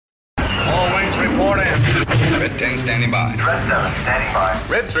report in. Red 10 standing by. Red 7 standing by.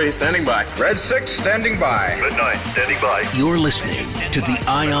 Red 3 standing by. Red 6 standing by. Red 9 standing by. You're listening to the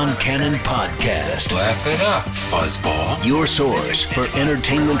Ion Cannon Podcast. Laugh it up, fuzzball. Your source for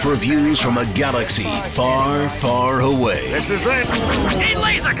entertainment reviews from a galaxy far, far away. This is it. Need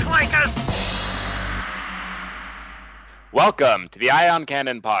laser clankers! Welcome to the Ion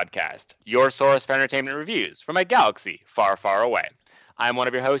Cannon Podcast, your source for entertainment reviews from a galaxy far, far away. I'm one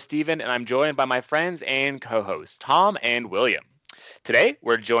of your hosts, Steven, and I'm joined by my friends and co-hosts, Tom and William. Today,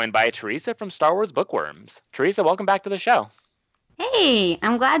 we're joined by Teresa from Star Wars Bookworms. Teresa, welcome back to the show. Hey,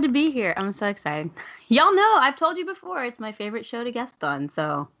 I'm glad to be here. I'm so excited. Y'all know, I've told you before, it's my favorite show to guest on,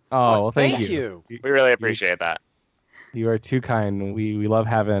 so... Oh, well, thank you. We really appreciate that. You are too kind. We love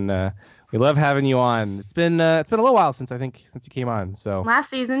having you on. It's been a little while since you came on. So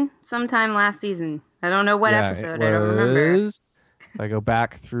sometime last season. I don't know what episode. I don't remember. If I go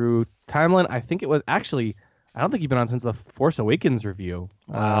back through timeline, I think it was actually. I don't think you've been on since the Force Awakens review.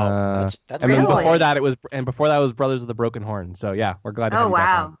 Wow, that's I mean, really? before that was Brothers of the Broken Horn. So yeah, we're glad to have you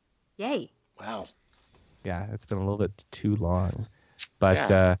back on. Yay! Wow. Yeah, it's been a little bit too long, but.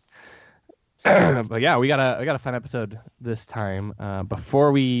 Yeah. But yeah, we got a fun episode this time.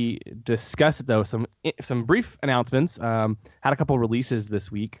 Before we discuss it, though, some brief announcements. Had a couple releases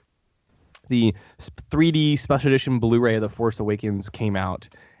this week. The 3D Special Edition Blu-ray of The Force Awakens came out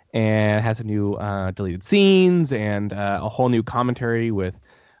and has a new deleted scenes and a whole new commentary with.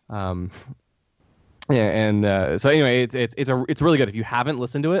 So anyway, it's really good. If you haven't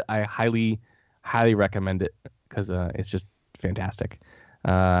listened to it, I highly recommend it because it's just fantastic.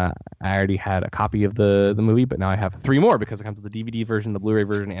 I already had a copy of the movie, but now I have 3 more because it comes with the DVD version, the Blu-ray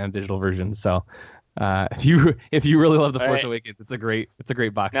version, and a digital version. So if you really love The Force Awakens, it's a great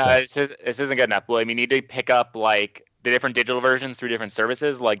box set. No, this isn't good enough. William, you need to pick up like the different digital versions through different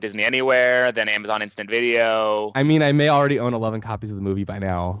services like Disney Anywhere, then Amazon Instant Video. I mean, I may already own 11 copies of the movie by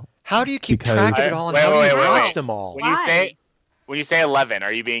now. How do you keep track of it all, and how do you watch them all? When you say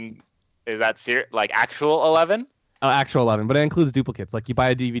 11, is that like actual 11? Actual 11, but it includes duplicates. Like you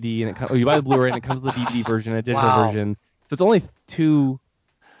buy a DVD and you buy the Blu-ray and it comes with the DVD version and a digital version. So it's only 2.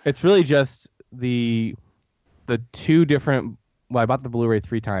 It's really just the 2 different. Well, I bought the Blu-ray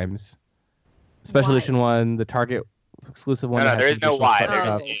 3 times. Special edition one, the Target exclusive one. No, there is no why.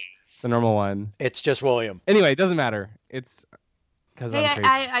 There's the normal one. It's just William. Anyway, it doesn't matter. It's because Hey, I'm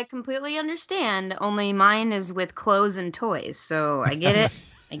crazy. I completely understand. Only mine is with clothes and toys, so I get it.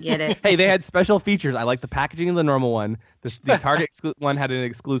 I get it. Hey, they had special features. I like the packaging of the normal one. The Target one had an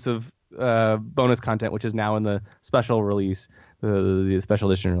exclusive bonus content, which is now in the special release, the special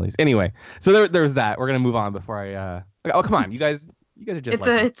edition release. Anyway, so there's that. We're gonna move on before I. Oh, come on, you guys are just.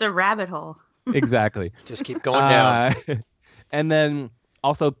 It's a rabbit hole. Exactly. Just keep going down. And then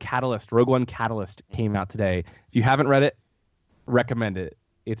also Catalyst, Rogue One Catalyst came out today. If you haven't read it, recommend it.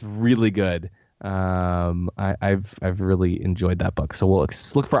 It's really good. I've really enjoyed that book. So we'll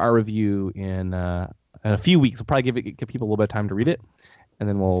look for our review in a few weeks. We'll probably give people a little bit of time to read it, and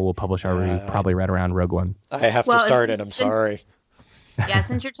then we'll publish our review probably right around Rogue One. I have to start it. I'm sorry. Yeah,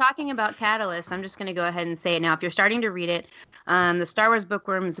 since you're talking about Catalyst, I'm just going to go ahead and say it now. If you're starting to read it, the Star Wars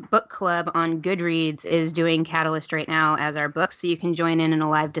Bookworms Book Club on Goodreads is doing Catalyst right now as our book, so you can join in a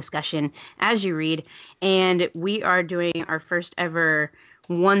live discussion as you read. And we are doing our first ever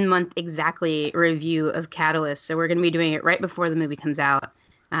 1 month exactly review of Catalyst, so we're going to be doing it right before the movie comes out.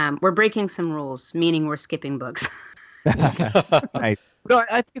 We're breaking some rules, meaning we're skipping books. Nice. No,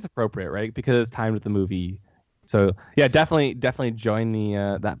 I think it's appropriate, right? Because it's timed with the movie. So yeah, definitely join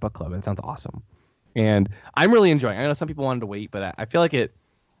the that book club. It sounds awesome, and I'm really enjoying it. I know some people wanted to wait, but I feel like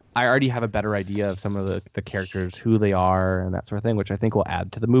I already have a better idea of some of the characters, who they are, and that sort of thing, which I think will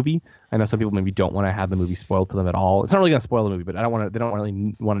add to the movie. I know some people maybe don't want to have the movie spoiled for them at all. It's not really going to spoil the movie, but they don't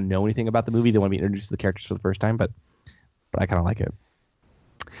really want to know anything about the movie. They want to be introduced to the characters for the first time, but I kind of like it.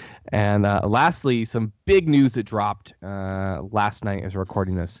 And lastly, some big news that dropped last night as we're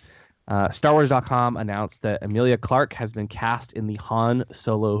recording this. StarWars.com announced that Emilia Clarke has been cast in the Han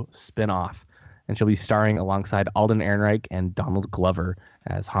Solo spinoff, and she'll be starring alongside Alden Ehrenreich and Donald Glover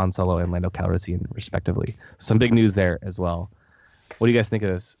as Han Solo and Lando Calrissian, respectively. Some big news there as well. What do you guys think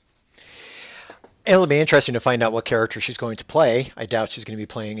of this? It'll be interesting to find out what character she's going to play. I doubt she's going to be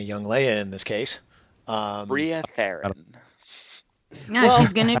playing a young Leia in this case. Bria Theron. No,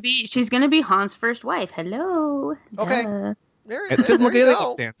 she's gonna be Han's first wife. Hello. Okay. Duh. It's just looking at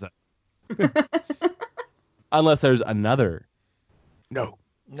Sansa. Unless there's another. No.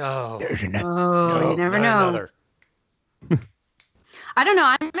 There's another. Oh, you never know. Another. I don't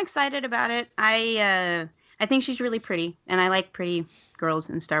know. I'm excited about it. I think she's really pretty, and I like pretty girls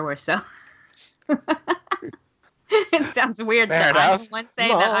in Star Wars. So It sounds weird Fair that I'm enough. the one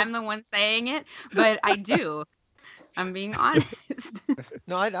saying that I'm the one saying it, but I do. I'm being honest.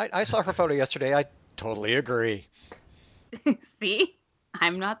 No, I saw her photo yesterday. I totally agree. See?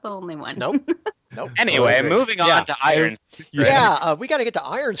 I'm not the only one. Nope. Nope. Anyway, Totally agree. moving on to Iron. Yeah, we got to get to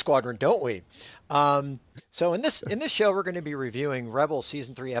Iron Squadron, don't we? So in this show, we're going to be reviewing Rebels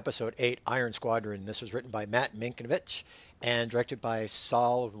Season 3, Episode 8, Iron Squadron. This was written by Matt Minkovich and directed by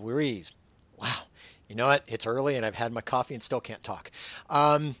Saul Ruiz. Wow. You know what? It's early and I've had my coffee and still can't talk.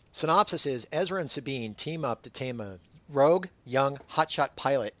 Synopsis is Ezra and Sabine team up to tame a rogue, young, hotshot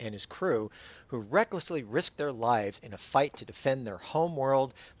pilot and his crew who recklessly risk their lives in a fight to defend their home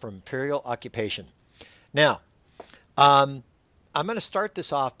world from Imperial occupation. Now, I'm going to start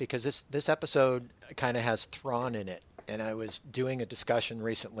this off because this episode kind of has Thrawn in it. And I was doing a discussion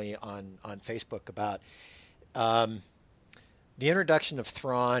recently on Facebook about the introduction of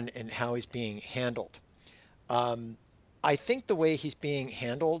Thrawn and how he's being handled. I think the way he's being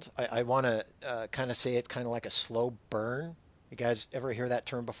handled, I want to kind of say it's kind of like a slow burn. You guys ever hear that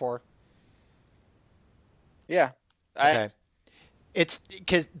term before? Yeah. Okay. It's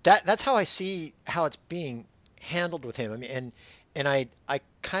because that's how I see how it's being handled with him. I mean, and I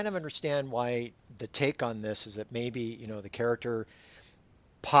kind of understand why the take on this is that maybe, you know, the character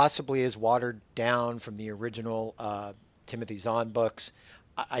possibly is watered down from the original Timothy Zahn books.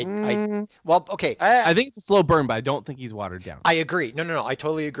 Well, okay. I think it's a slow burn, but I don't think he's watered down. I agree. No. I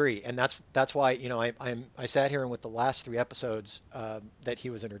totally agree, and that's why, you know, I sat here and with the last 3 episodes that he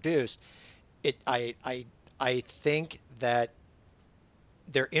was introduced, I think that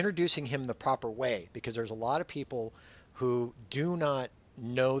they're introducing him the proper way because there's a lot of people who do not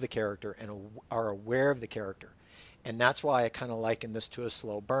know the character and are aware of the character. And that's why I kind of liken this to a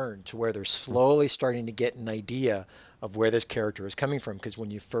slow burn, to where they're slowly starting to get an idea of where this character is coming from. Because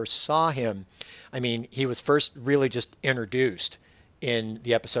when you first saw him, I mean, he was first really just introduced in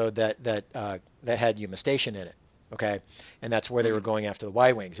the episode that had Yuma Station in it. Okay. And that's where they were going after the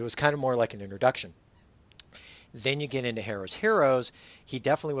Y-Wings. It was kind of more like an introduction. Then you get into Harrow's Heroes. He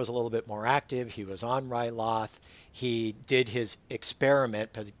definitely was a little bit more active. He was on Ryloth. He did his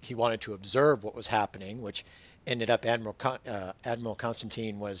experiment because he wanted to observe what was happening, which ended up Admiral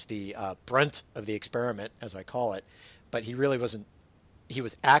Constantine was the brunt of the experiment, as I call it. But he really wasn't. He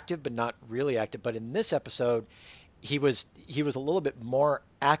was active, but not really active. But in this episode, he was a little bit more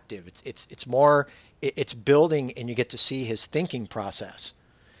active. It's more. It's building, and you get to see his thinking process.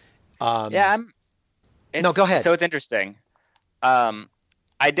 Yeah, no, go ahead. So it's interesting. I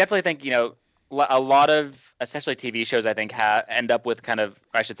definitely think, you know, a lot of essentially TV shows, I think, end up with kind of,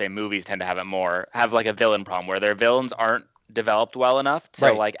 I should say movies tend to have like a villain problem where their villains aren't developed well enough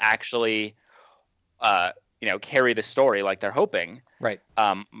to like actually, you know, carry the story like they're hoping. Right.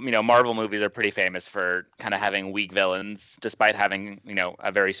 You know, Marvel movies are pretty famous for kind of having weak villains despite having, you know,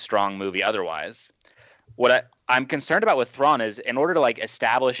 a very strong movie otherwise. What I'm concerned about with Thrawn is in order to like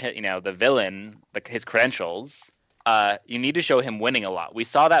establish, you know, the villain, his credentials, you need to show him winning a lot. We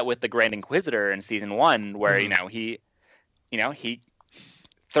saw that with the Grand Inquisitor in season 1, where he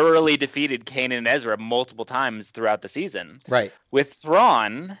thoroughly defeated Kanan and Ezra multiple times throughout the season. Right. With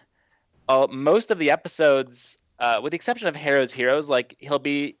Thrawn, most of the episodes, with the exception of Harrow's Heroes, like he'll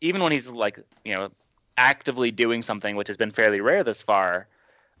be, even when he's like, you know, actively doing something, which has been fairly rare this far,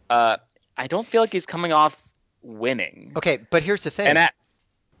 I don't feel like he's coming off winning. Okay, but here's the thing.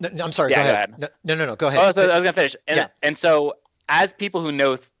 No, I'm sorry. Yeah, go ahead. No. Go ahead. Oh, so I was gonna finish. And so, as people who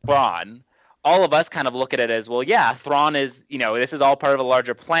know Thrawn, all of us kind of look at it as, well, yeah, Thrawn is, you know, this is all part of a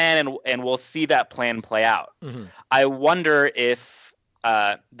larger plan, and we'll see that plan play out. Mm-hmm. I wonder if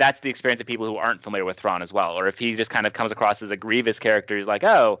that's the experience of people who aren't familiar with Thrawn as well, or if he just kind of comes across as a Grievous character. He's like,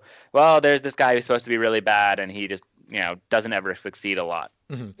 oh, well, there's this guy who's supposed to be really bad, and he just, you know, doesn't ever succeed a lot.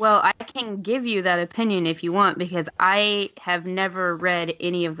 Mm-hmm. Well, I can give you that opinion if you want, because I have never read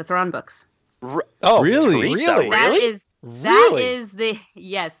any of the Thrawn books. Oh, really? Really?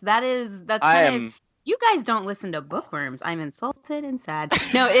 You guys don't listen to bookworms. I'm insulted and sad.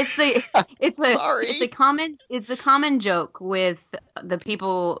 No, it's a common joke with the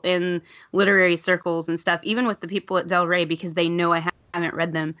people in literary circles and stuff, even with the people at Del Rey, because they know I haven't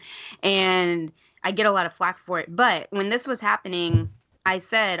read them, and I get a lot of flack for it. But when this was happening, I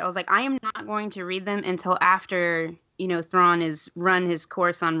was like, I am not going to read them until after, you know, Thrawn has run his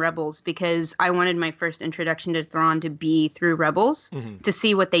course on Rebels, because I wanted my first introduction to Thrawn to be through Rebels, to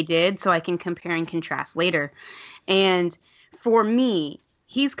see what they did so I can compare and contrast later. And for me,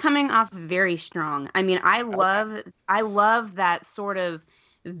 he's coming off very strong. I mean, I love that sort of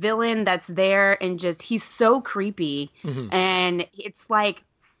villain that's there, and just, he's so creepy. And it's like,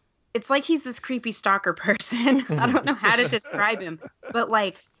 it's like he's this creepy stalker person. I don't know how to describe him, but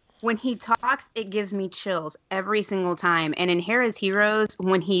like when he talks, it gives me chills every single time. And in Hera's Heroes,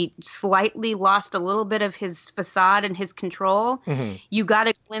 when he slightly lost a little bit of his facade and his control, you got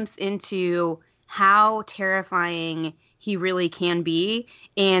a glimpse into how terrifying he really can be.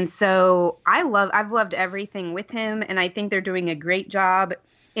 And so I've loved everything with him, and I think they're doing a great job,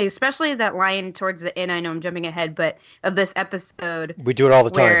 especially that line towards the end. I know I'm jumping ahead, but of this episode. We do it all the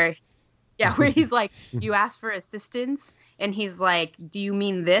time. Where he's like, you asked for assistance, and he's like, do you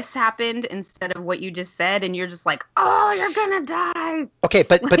mean this happened instead of what you just said? And you're just like, oh, you're gonna die. Okay,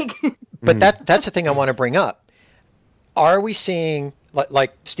 but that's the thing I want to bring up. Are we seeing,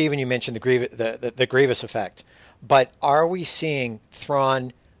 like Stephen, you mentioned the Grievous effect, but are we seeing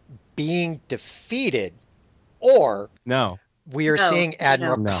Thrawn being defeated, or No. we are seeing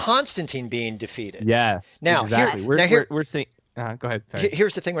Admiral Constantine being defeated? Yes. Now, exactly. We're seeing. Go ahead. Sorry.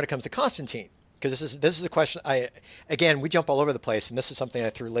 Here's the thing when it comes to Constantine, because this is a question. We jump all over the place, and this is something I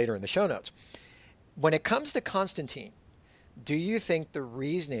threw later in the show notes. When it comes to Constantine, do you think the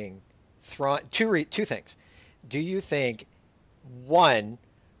reasoning, two things? Do you think, one,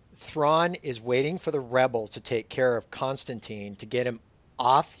 Thrawn is waiting for the rebels to take care of Constantine to get him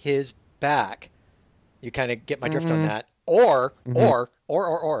off his back? You kind of get my drift on that. Or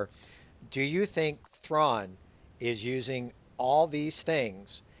do you think Thrawn is using all these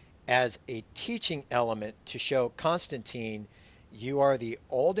things as a teaching element to show Constantine, you are the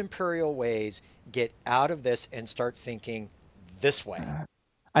old imperial ways, get out of this and start thinking this way?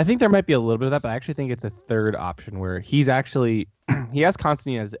 I think there might be a little bit of that, but I actually think it's a third option where he's actually he has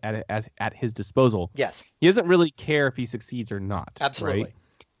Constantine at his disposal. Yes. He doesn't really care if he succeeds or not. Absolutely. Right?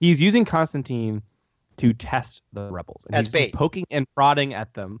 He's using Constantine to test the rebels. And as he's bait. Poking and prodding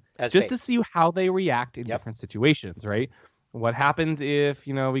at them as just bait. to see how they react in different situations, right? What happens if,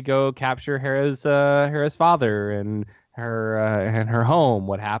 we go capture Hera's father and her home?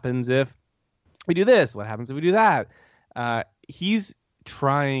 What happens if we do this? What happens if we do that? He's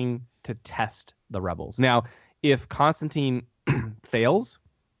trying to test the rebels. Now, if Constantine fails,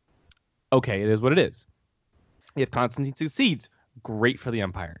 okay, it is what it is. If Constantine succeeds, great for the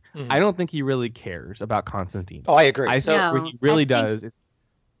Empire. I don't think he really cares about Constantine. Oh, I agree. I think what he really does is...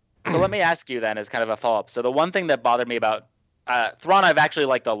 So let me ask you then as kind of a follow-up. So the one thing that bothered me about Thrawn, I've actually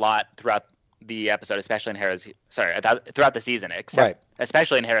liked a lot throughout the episode, especially in throughout the season,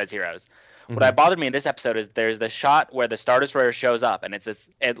 especially in Hera's Heroes. What bothered me in this episode is there's the shot where the Star Destroyer shows up, and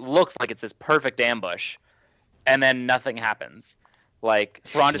it looks like it's this perfect ambush, and then nothing happens. Like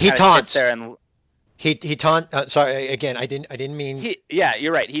Thrawn just kind of sits there and he taunts. Sorry, again, I didn't mean.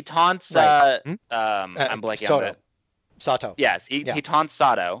 You're right. He taunts. I'm blanking on that. Sato. Yes, he taunts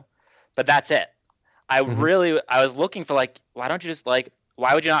Sato, but that's it. I was looking for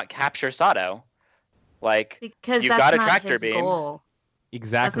why would you not capture Sato? Because you've that's got a not tractor his beam. Goal.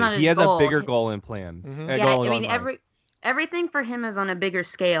 Exactly. He has a bigger goal in plan. Everything for him is on a bigger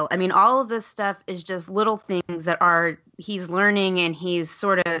scale. I mean, all of this stuff is just little things that he's learning, and he's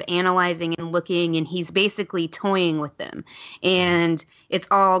sort of analyzing and looking, and he's basically toying with them. And it's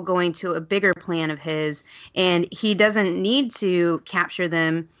all going to a bigger plan of his, and he doesn't need to capture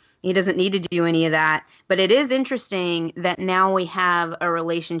them. He doesn't need to do any of that. But it is interesting that now we have a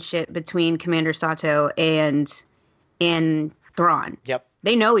relationship between Commander Sato and Thrawn. Yep.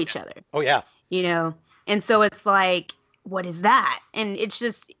 They know each other. Oh, yeah. And so it's like, what is that? And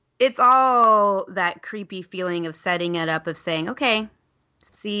it's all that creepy feeling of setting it up, of saying, okay,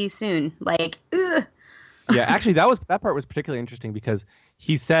 see you soon. Ugh. Yeah, actually, that part was particularly interesting because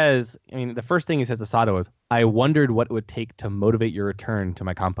he says, the first thing he says to Sato is, I wondered what it would take to motivate your return to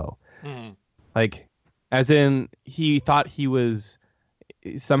my campo. As in, he thought he was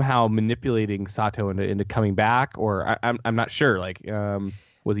somehow manipulating Sato into coming back, or I'm not sure.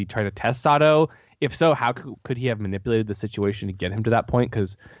 Was he trying to test Sato? If so, how could he have manipulated the situation to get him to that point?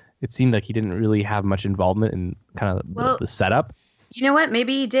 Because it seemed like he didn't really have much involvement in kind of the setup. You know what?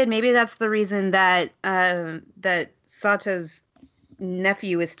 Maybe he did. Maybe that's the reason that Sato's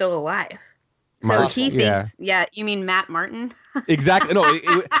nephew is still alive. So he thinks, you mean Matt Martin? Exactly. No,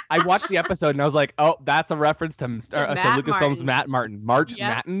 I watched the episode and I was like, oh, that's a reference to Lucasfilm's Matt Martin.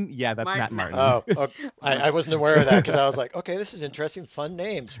 Martin? Yeah, that's Matt Martin. Oh, okay. I wasn't aware of that because I was like, okay, this is interesting, fun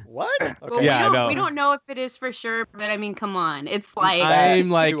names. What? Okay. Well, we don't know if it is for sure, but come on. It's like... I'm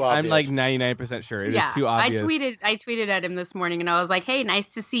 99% sure. It is too obvious. I tweeted at him this morning and I was like, hey, nice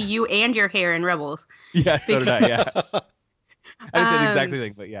to see you and your hair in Rebels. Yeah, so did I, yeah. I didn't say the exact same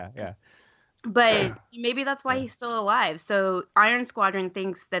thing, but yeah. But maybe that's why he's still alive. So Iron Squadron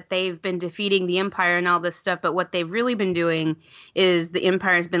thinks that they've been defeating the Empire and all this stuff, but what they've really been doing is the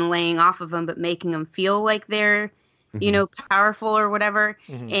Empire's been laying off of them, but making them feel like they're, powerful or whatever,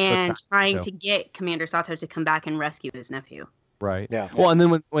 and trying to get Commander Sato to come back and rescue his nephew. Right. Yeah. Well, and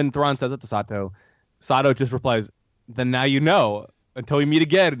then when Thrawn says it to Sato, Sato just replies, "Then now you know. Until we meet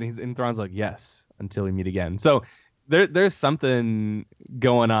again." And Thrawn's like, "Yes, until we meet again." So there's something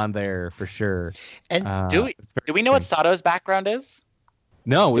going on there for sure. And do we know what Sato's background is?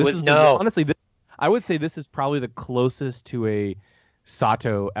 No, No. Honestly, I would say this is probably the closest to a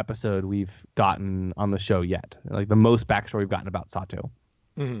Sato episode we've gotten on the show yet. Like the most backstory we've gotten about Sato.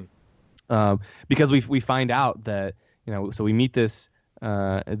 Because we find out that so we meet they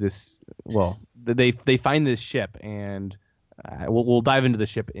find this ship, and we'll dive into the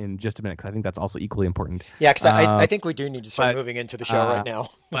ship in just a minute because I think that's also equally important. Yeah, because I think we do need to start moving into the show right now.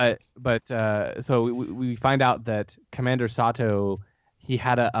 So we find out that Commander Sato, he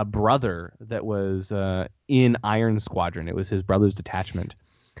had a brother that was in Iron Squadron. It was his brother's detachment,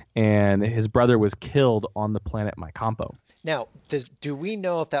 and his brother was killed on the planet Mycompo. Now, do we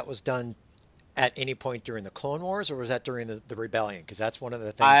know if that was done at any point during the Clone Wars, or was that during the Rebellion? Because that's one of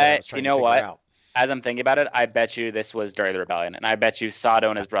the things I was trying to figure out. As I'm thinking about it, I bet you this was during the Rebellion, and I bet you Sato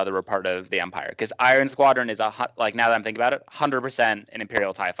and his brother were part of the Empire. Because Iron Squadron is now that I'm thinking about it, 100% an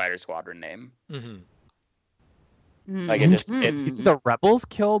Imperial TIE Fighter Squadron name. Like it's the rebels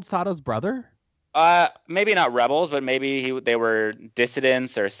killed Sato's brother. Maybe not rebels, but maybe they were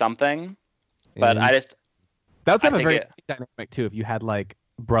dissidents or something. But that would have a very dynamic too. If you had like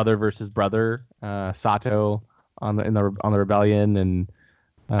brother versus brother, Sato on the Rebellion, and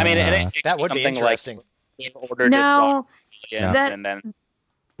that would be interesting. No, that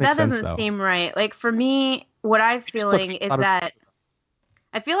doesn't seem right. Like for me, what I'm feeling is that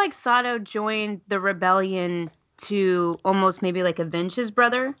I feel like Sato joined the Rebellion to almost maybe like avenge his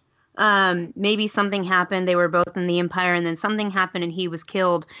brother. Maybe something happened. They were both in the Empire, and then something happened, and he was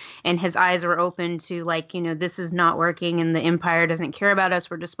killed, and his eyes were open to this is not working, and the Empire doesn't care about us.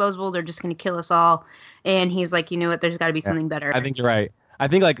 We're disposable. They're just going to kill us all. And he's like, you know what? There's got to be something better. I think you're right. I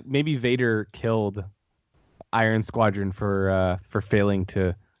think maybe Vader killed Iron Squadron for failing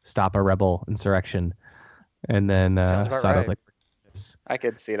to stop a rebel insurrection, and then Sato's right. like, I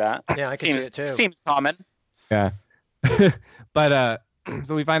could see that. Yeah, I could see it too. Seems common. Yeah, but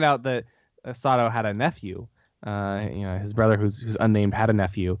so we find out that Sato had a nephew. His brother, who's unnamed, had a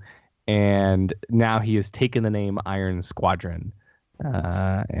nephew, and now he has taken the name Iron Squadron,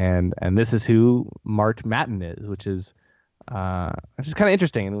 and this is who Mart Matin is, which is kind of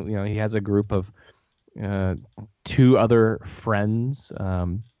interesting. He has a group of two other friends.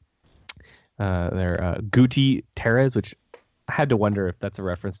 They're Guti Teres, which I had to wonder if that's a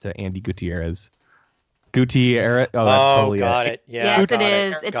reference to Andy Gutierrez. Gutierrez. Oh, that's totally got it. Yeah, yes, it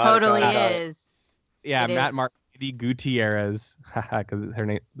is. It totally is. Yeah, Matt Martin Gutierrez, because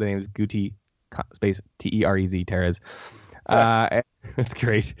the name is Guti space Terez Teres. That's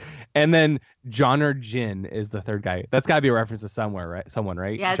great. And then Johnner Jin is the third guy. That's got to be a reference to someone, right?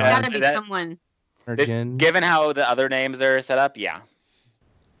 Yeah, it's got to be someone. Given how the other names are set up, yeah.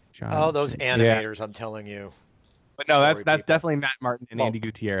 Those animators, I'm telling you. But no, that's definitely Matt Martin and Andy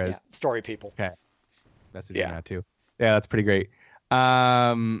Gutierrez. Yeah, story people. Okay. That's doing that too. Yeah, that's pretty great.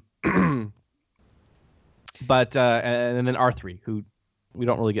 But and then R3, who we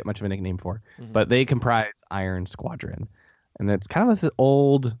don't really get much of a nickname for, but they comprise Iron Squadron, and it's kind of this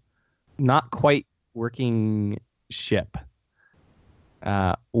old, not quite working ship.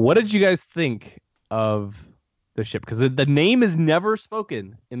 What did you guys think of the ship? Because the name is never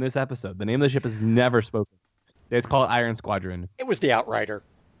spoken in this episode. The name of the ship is never spoken. It's called Iron Squadron. It was the Outrider.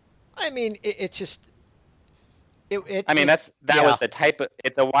 I mean, it's just. Was the type of.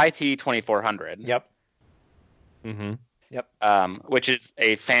 It's a YT 2400. Yep. Mm-hmm. Yep. Which is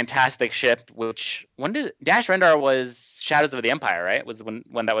a fantastic ship. Which when did Dash Rendar was Shadows of the Empire, right? Was when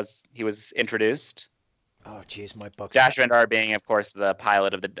he was introduced. Oh, geez, my books. Dash Rendar being, of course, the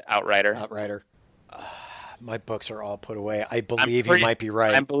pilot of the Outrider. My books are all put away. I believe you might be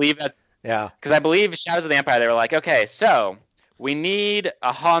right. I believe that. Yeah. Because I believe Shadows of the Empire, they were like, okay, so we need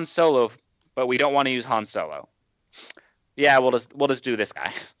a Han Solo, but we don't want to use Han Solo. Yeah, we'll just do this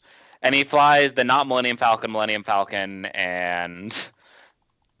guy. And he flies the not Millennium Falcon, and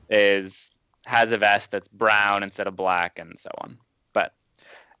has a vest that's brown instead of black, and so on. But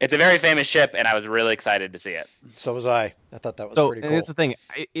it's a very famous ship, and I was really excited to see it. So was I. I thought that was pretty cool. And it's the thing.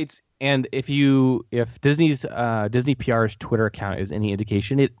 If Disney's Disney PR's Twitter account is any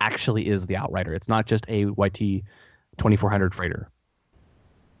indication, it actually is the Outrider. It's not just a YT 2400 freighter.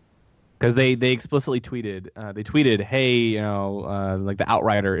 because they explicitly tweeted, hey, like the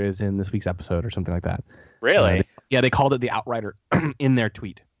Outrider is in this week's episode or something like that. Really? They called it the Outrider in their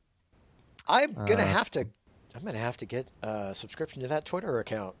tweet. I'm gonna have to get a subscription to that Twitter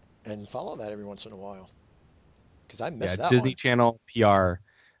account and follow that every once in a while because I missed that Disney one. Channel PR.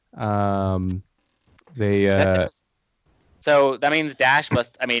 They So that means Dash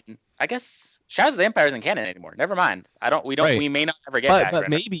must. I mean, I guess Shadows of the Empire isn't canon anymore. Never mind. Right. We may not ever get Dash but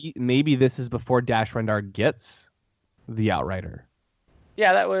Rendar. maybe this is before Dash Rendar gets the Outrider.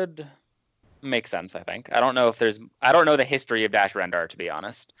 Yeah, that would make sense. I think. I don't know the history of Dash Rendar, to be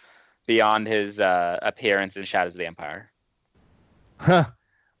honest, beyond his appearance in Shadows of the Empire. Huh.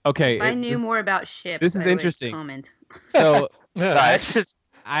 Okay. If I knew more about ships, this is I would interesting. comment. So Sorry, I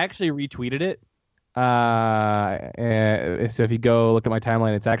actually retweeted it. So if you go look at my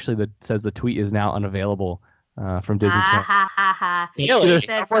timeline, it's actually says the tweet is now unavailable from Disney Channel. Ha ha ha! Really? They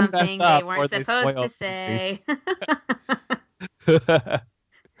said Someone something messed up they weren't or they supposed to spoiled say. I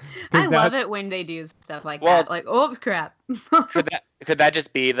 'Cause now- love it when they do stuff like Well- that. Like, oops, crap. could that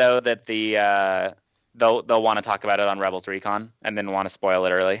just be though that they'll want to talk about it on Rebels Recon and then want to spoil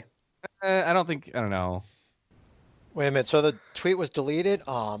it early? I don't know. Wait a minute. So the tweet was deleted?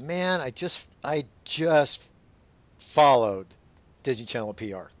 Oh man, I just followed Disney Channel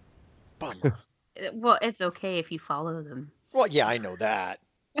PR. Bummer. Well, it's okay if you follow them. Well, yeah, I know that.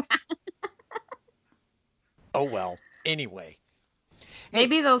 Oh well. Anyway,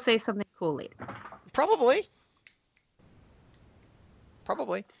 Maybe they'll say something cool later. probably.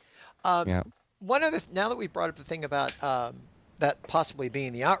 Yeah. One other now that we brought up the thing about that possibly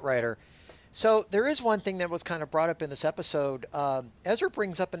being the Outrider. So there is one thing that was kind of brought up in this episode. Ezra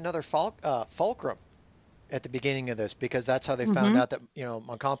brings up another fulcrum at the beginning of this because that's how they found out that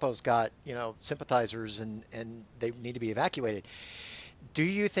Moncampo's got sympathizers and they need to be evacuated. Do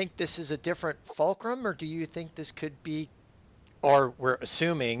you think this is a different fulcrum, or do you think this could be, or we're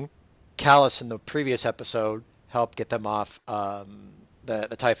assuming Kallus in the previous episode helped get them off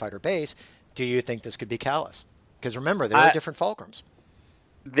the TIE Fighter base? Do you think this could be Kallus? Because remember, there are different fulcrums.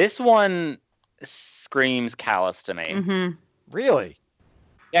 This one screams Kallus to me. Mm-hmm. Really?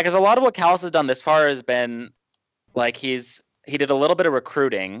 Yeah, because a lot of what Kallus has done this far has been like he did a little bit of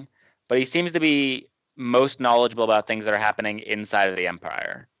recruiting, but he seems to be most knowledgeable about things that are happening inside of the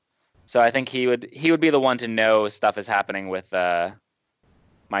Empire. So I think he would be the one to know stuff is happening with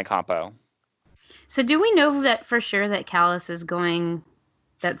Moncampo. So do we know that for sure that Kallus is going?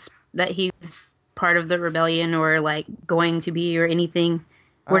 That he's part of the rebellion, or like going to be, or anything?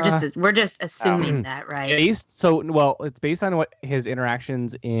 We're just assuming that, right? It's based on what his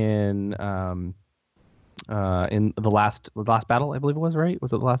interactions in the last battle, I believe it was, right?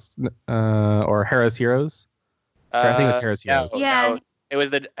 Was it the last or Hera's Heroes? I think it was Hera's Heroes. Yeah. It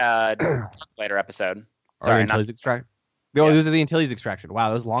was the later episode. Or Sorry, Antilles Extraction. No, it was the Antilles Extraction. Wow,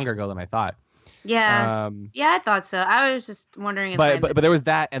 that was longer ago than I thought. Yeah. I thought so. I was just wondering if but there was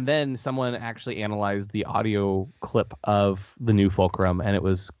that, and then someone actually analyzed the audio clip of the new Fulcrum, and it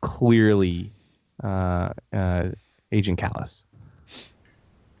was clearly Agent Kallus.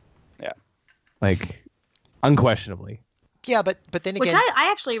 Yeah. Like, unquestionably. Yeah, but then again, which I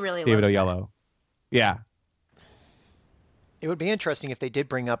actually really David love. Oyelowo. Yeah. It would be interesting if they did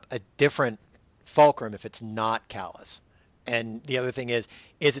bring up a different Fulcrum if it's not Kallus. And the other thing is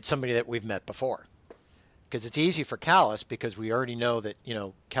it somebody that we've met before? Because it's easy for Kallus because we already know that,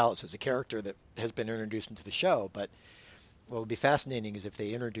 Kallus is a character that has been introduced into the show. But what would be fascinating is if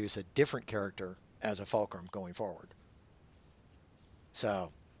they introduce a different character as a Fulcrum going forward.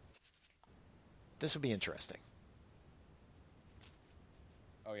 So this would be interesting.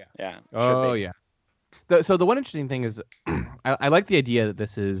 Oh, yeah. Yeah. Oh, yeah. So the one interesting thing is I like the idea that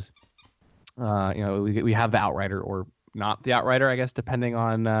this is, we have the Outrider or not the Outrider, I guess, depending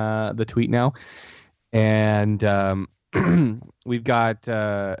on the tweet now. And we've got,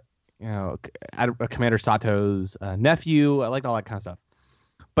 Commander Sato's nephew. I like all that kind of stuff.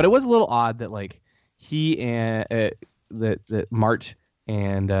 But it was a little odd that, like, he and that Mart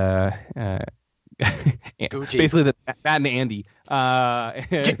and basically that Matt and Andy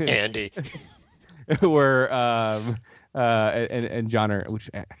Andy were and John are, which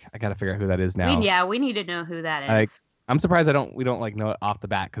I gotta figure out who that is now. We need to know who that is. I'm surprised we don't like know it off the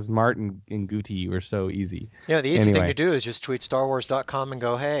bat because Martin and Guti were so easy. Yeah, the easy thing to do is just tweet StarWars.com and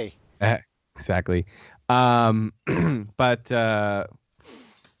go, hey. Exactly. So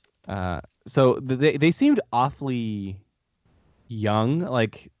they seemed awfully young,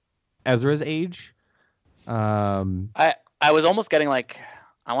 like Ezra's age. I was almost getting like,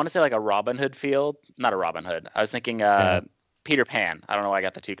 I want to say like a Robin Hood feel. Not a Robin Hood. I was thinking Peter Pan. I don't know why I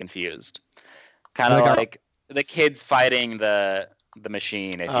got the two confused. Kind of like the kids fighting the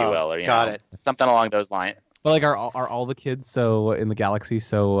machine, if you will, or got it. Something along those lines. But like, are all the kids so in the galaxy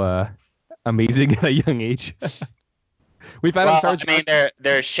so amazing at a young age? We found out. I mean,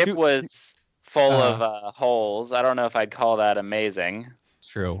 their ship was full of holes. I don't know if I'd call that amazing.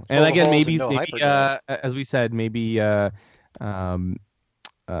 True, and again, maybe as we said, maybe Thrawn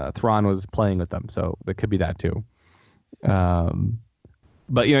was playing with them, so it could be that too.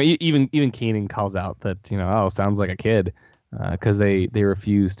 But even Kanan calls out that sounds like a kid because they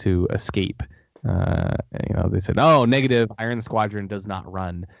refuse to escape. They said, negative, Iron Squadron does not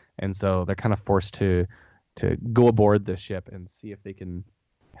run, and so they're kind of forced to go aboard the ship and see if they can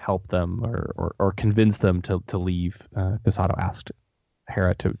help them or convince them to leave. Casato asked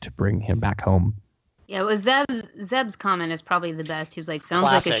Hera to bring him back home. Yeah, well, Zeb's comment is probably the best. He's like, sounds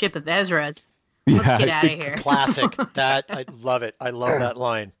Classic. like a ship of Ezra's. Let's get out of here. Classic. That I love it. I love that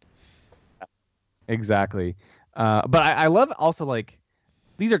line. Exactly. But I love also, like,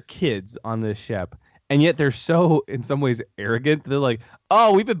 these are kids on this ship, and yet they're so, in some ways, arrogant. They're like,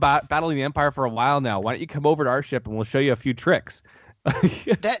 oh, we've been battling the Empire for a while now. Why don't you come over to our ship and we'll show you a few tricks?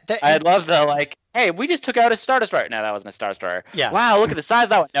 I love the, like, hey, we just took out a Star Destroyer. No, that wasn't a Star Destroyer. Yeah. Wow, look at the size of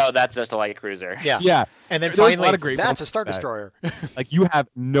that one. No, that's just a light cruiser. Yeah. Yeah. And then There's a lot finally, of great that's a Star moments Destroyer. Like, you have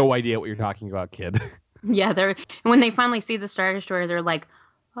no idea what you're talking about, kid. Yeah, when they finally see the Star Destroyer, they're like,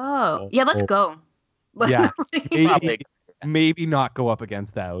 oh, yeah, let's go. Yeah. Maybe not go up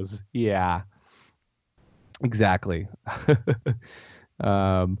against those. Yeah. Exactly.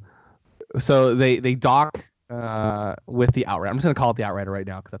 So they dock with the Outrider. I'm just going to call it the Outrider right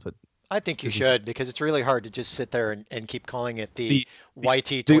now because that's what. I think you should, because it's really hard to just sit there and keep calling it the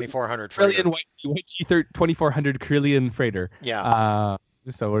YT 2400 freighter. YT 2400 Corellian freighter. Yeah.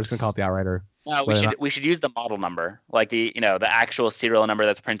 So we're just going to call it the Outrider. We should use the model number, like the actual serial number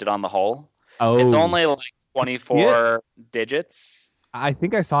that's printed on the hull. Oh. It's only like 24 digits. I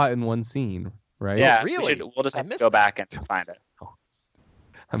think I saw it in one scene, right? Yeah, Oh, really? We'll just have to go back and find it.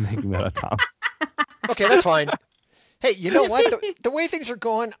 I'm making that up, Tom. Okay, that's fine. Hey, you know what? The way things are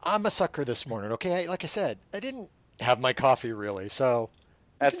going, I'm a sucker this morning, okay? Like I said, I didn't have my coffee really, so...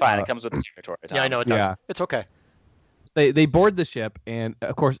 That's fine. It comes with the territory, Tom. Yeah, I know it does. Yeah. It's okay. They board the ship, and,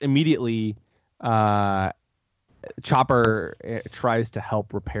 of course, immediately Chopper tries to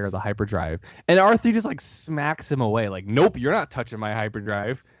help repair the hyperdrive. And R3 just, like, smacks him away. Like, nope, you're not touching my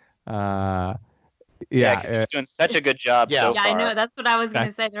hyperdrive. Yeah, because he's doing such a good job so far. I know. That's what I was going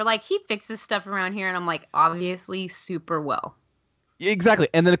to say. They're like, he fixes stuff around here. And I'm like, obviously super well. Exactly.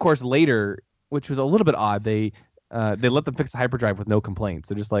 And then, of course, later, which was a little bit odd, they let them fix the hyperdrive with no complaints.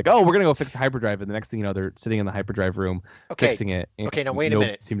 They're just like, oh, we're going to go fix the hyperdrive. And the next thing you know, they're sitting in the hyperdrive room fixing it. Okay, now wait a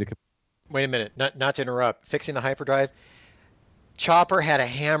minute. Wait a minute. Not to interrupt. Fixing the hyperdrive. Chopper had a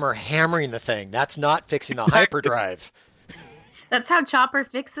hammer hammering the thing. That's not fixing the hyperdrive. That's how Chopper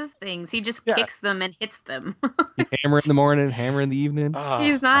fixes things. He just kicks them and hits them. Hammer in the morning, hammer in the evening.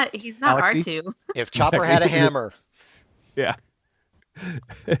 He's not R2. If Chopper had a hammer. Yeah.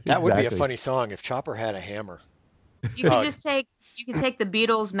 That would be a funny song if Chopper had a hammer. You could take the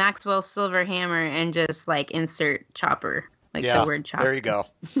Beatles Maxwell Silver Hammer and just like insert Chopper, like the word Chopper. There you go.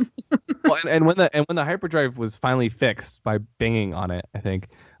 Well, and when the hyperdrive was finally fixed by banging on it, I think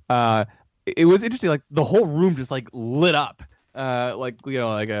it was interesting. Like the whole room just like lit up, like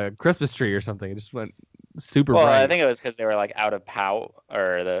a Christmas tree or something. It just went super bright. I think it was because they were like out of power,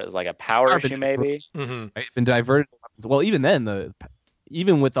 or there was like a power issue maybe. Mm-hmm. Right? Been diverted. Well, even then,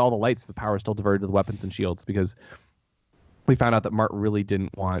 even with all the lights, the power is still diverted to the weapons and shields because we found out that Mart really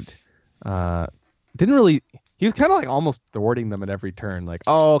didn't want, he was kind of like almost thwarting them at every turn. Like,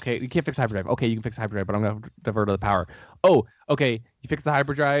 oh, okay, you can't fix hyperdrive. Okay, you can fix hyperdrive, but I'm going to divert to the power. Oh, okay, you fix the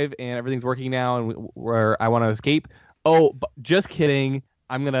hyperdrive and everything's working now and where I want to escape. Oh, just kidding.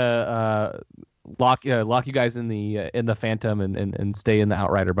 I'm going to lock you guys in the Phantom and stay in the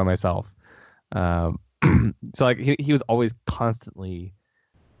Outrider by myself. So like he was always constantly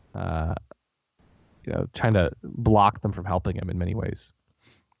trying to block them from helping him in many ways.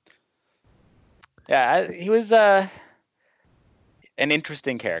 Yeah, he was an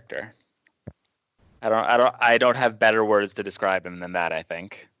interesting character. I don't have better words to describe him than that, I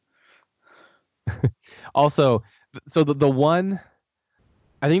think. Also, so the one,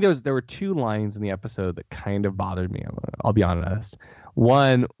 I think there were two lines in the episode that kind of bothered me. I'll be honest.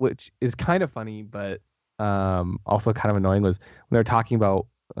 One, which is kind of funny, but also kind of annoying, was when they're talking about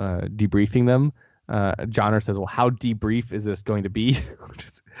debriefing them. Johnner says, well, how debrief is this going to be? Which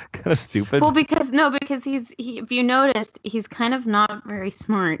is kind of stupid. Well, because if you noticed, he's kind of not very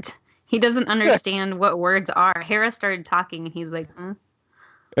smart. He doesn't understand what words are. Hera started talking, and he's like, huh?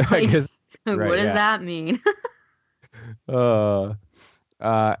 I guess, What right, does yeah. that mean? And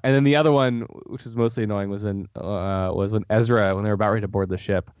then the other one, which was mostly annoying, was when Ezra, when they were about ready to board the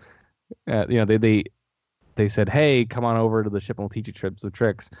ship, they said, "Hey, come on over to the ship and we'll teach you some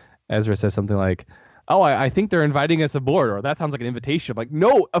tricks." Ezra says something like, "Oh, I think they're inviting us aboard," or "That sounds like an invitation." I'm like,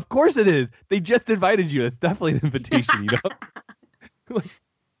 no, of course it is. They just invited you. It's definitely an invitation, Like,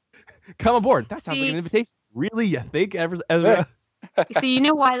 come aboard. That sounds like an invitation. Really? You think, Ezra? See, you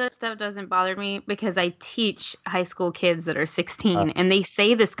know why that stuff doesn't bother me? Because I teach high school kids that are 16, and they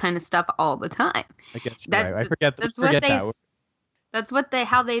say this kind of stuff all the time. I guess right. I forget. That's forget what that. That's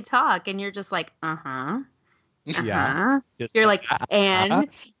how they talk, and you're just like, Yeah. You're like, and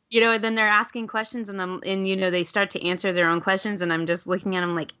and then they're asking questions, and they start to answer their own questions, and I'm just looking at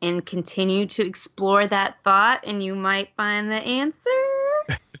them like, and continue to explore that thought, and you might find the answer.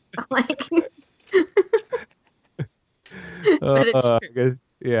 Like, but it's true.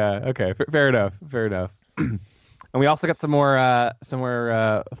 Yeah. Okay. Fair enough. And we also got some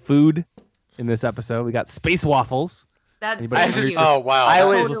more food in this episode. We got space waffles. Oh wow! I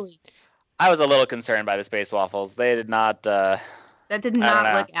was a little concerned by the space waffles. They did not. That did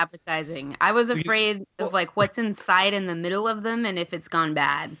not look appetizing. I was afraid of like what's inside in the middle of them, and if it's gone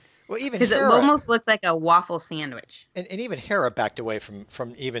bad. Well, even because it almost looked like a waffle sandwich. And even Hera backed away from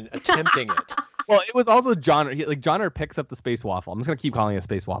even attempting it. Well, it was also John. Johnner picks up the space waffle. I'm just gonna keep calling it a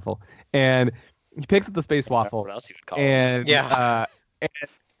space waffle, and he picks up the space waffle. What else you would call it? And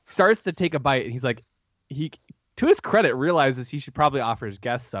starts to take a bite, and he's like, to his credit, realizes he should probably offer his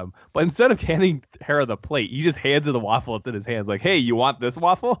guests some, but instead of handing Hera the plate, he just hands her the waffle. It's in his hands, like, "Hey, you want this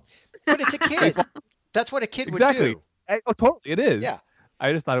waffle?" But it's a kid. That's what a kid would do. Oh, totally, it is. Yeah.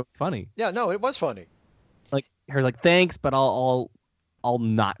 I just thought it was funny. Yeah, no, it was funny. Like Hera's like, "Thanks, but I'll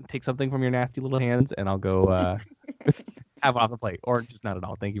not take something from your nasty little hands, and I'll go have it off the plate, or just not at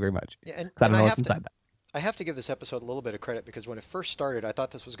all. Thank you very much." Yeah, and I don't know what's inside that. I have to give this episode a little bit of credit because when it first started, I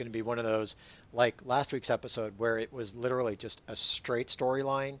thought this was going to be one of those, like last week's episode, where it was literally just a straight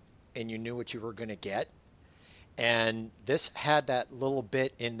storyline and you knew what you were going to get. And this had that little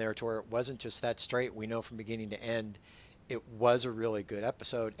bit in there to where it wasn't just that straight. We know from beginning to end, it was a really good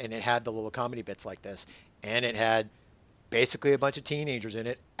episode, and it had the little comedy bits like this. And it had basically a bunch of teenagers in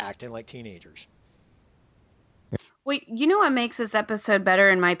it acting like teenagers. Well, you know what makes this episode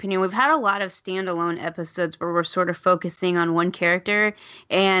better, in my opinion? We've had a lot of standalone episodes where we're sort of focusing on one character,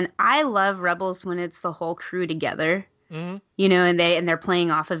 and I love Rebels when it's the whole crew together. Mm-hmm. And they're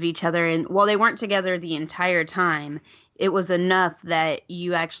playing off of each other. And while they weren't together the entire time, it was enough that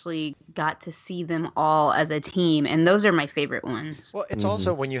you actually got to see them all as a team, and those are my favorite ones. Well, it's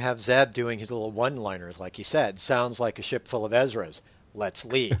also when you have Zeb doing his little one-liners, like he said, sounds like a ship full of Ezras. Let's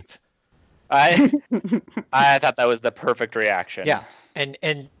leave. I thought that was the perfect reaction. Yeah, and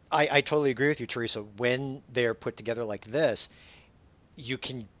I totally agree with you, Teresa. When they're put together like this, you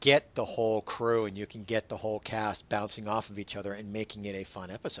can get the whole crew and you can get the whole cast bouncing off of each other and making it a fun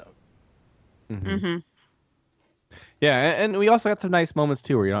episode. Mm-hmm. Mm-hmm. Yeah, and we also got some nice moments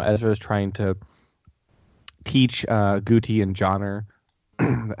too, where Ezra's trying to teach Guti and Johnner.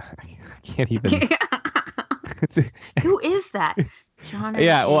 I can't even. Who is that? John.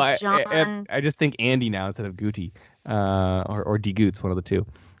 Yeah, well, I just think Andy now instead of Guti, or D Goots, one of the two.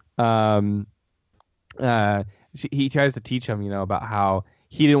 He tries to teach him, about how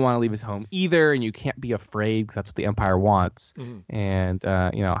he didn't want to leave his home either, and you can't be afraid because that's what the Empire wants, and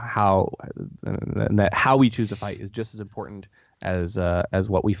how we choose to fight is just as important as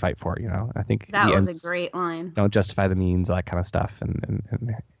what we fight for. I think that was a great line. Don't justify the means, all that kind of stuff, and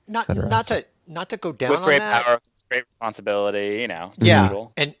not to go down with on great that. power, great responsibility, Yeah,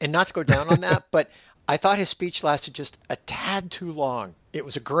 usual. and not to go down on that, but I thought his speech lasted just a tad too long. It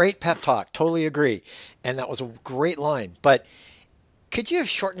was a great pep talk, totally agree, and that was a great line. But could you have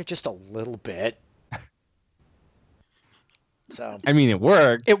shortened it just a little bit? So I mean, it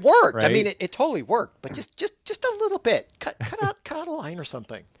worked. It worked. Right? I mean, it totally worked, but just a little bit. Cut out a line or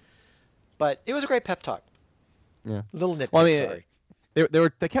something. But it was a great pep talk. Yeah, little nitpick. Well, I mean, sorry.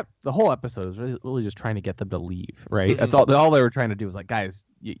 They kept the whole episode was really just trying to get them to leave, right? Mm-hmm. That's all they were trying to do was like, guys,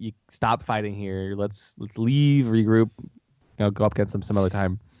 you stop fighting here. Let's leave, regroup, go up against them some other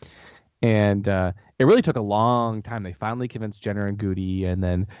time. And it really took a long time. They finally convinced Jenner and Goody, and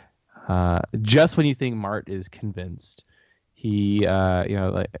then just when you think Mart is convinced, he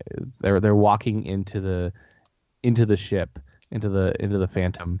they're walking into the ship, into the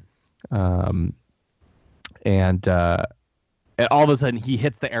Phantom, and all of a sudden he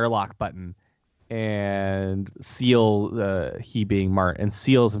hits the airlock button, and he being Mart, and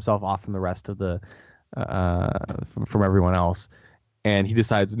seals himself off from the rest of the from everyone else, and he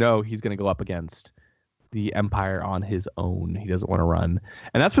decides no, he's going to go up against the Empire on his own. He doesn't want to run,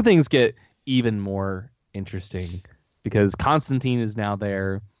 and that's where things get even more interesting because Constantine is now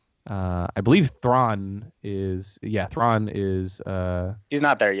there. I believe Thrawn is. He's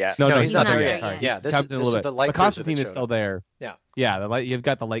not there yet. No, he's not there yet. Sorry. Yeah, this is the light but cruiser Constantine that is still there. Yeah. Yeah, you've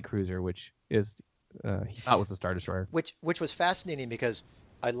got the light cruiser, which is he thought was a Star Destroyer. Which was fascinating because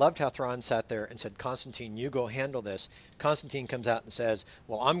I loved how Thrawn sat there and said, Constantine, you go handle this. Constantine comes out and says,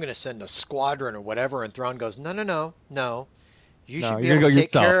 well, I'm going to send a squadron or whatever. And Thrawn goes, no. You should be able to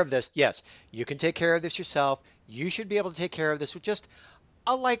take care of this. Yes, you can take care of this yourself. You should be able to take care of this with just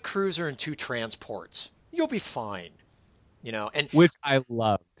a light cruiser and 2 transports. You'll be fine. And which I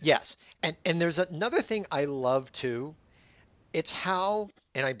loved. Yes. And there's another thing I love too. It's how,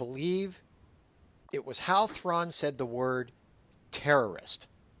 and I believe it was how Thrawn said the word terrorist.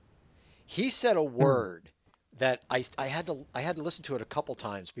 He said a word that I had to listen to it a couple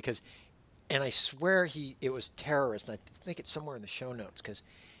times because, and I swear it was terrorist. And I think it's somewhere in the show notes because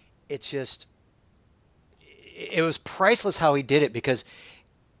it's just, it was priceless how he did it because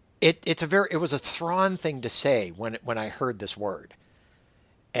it was a Thrawn thing to say when I heard this word,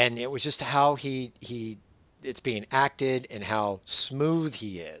 and it was just how it's being acted and how smooth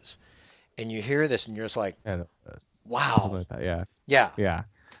he is, and you hear this and you're just like, wow, like that, yeah.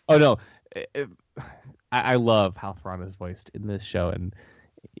 Oh no, I love how Thrawn is voiced in this show, and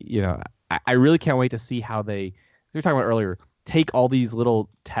I really can't wait to see how we were talking about earlier. Take all these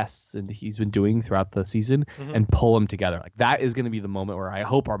little tests and he's been doing throughout the season and pull them together. Like that is going to be the moment where I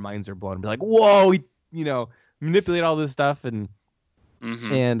hope our minds are blown and be like, whoa, he, manipulate all this stuff and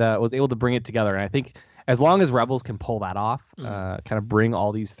was able to bring it together. And I think as long as Rebels can pull that off, kind of bring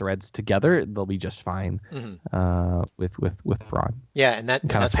all these threads together, they'll be just fine with Thrawn. Yeah, and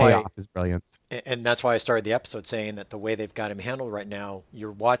that's pay off his brilliance. And that's why I started the episode saying that the way they've got him handled right now,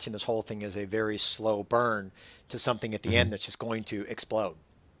 you're watching this whole thing as a very slow burn to something at the end that's just going to explode.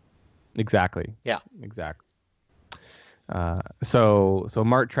 Exactly. Yeah. Exactly. So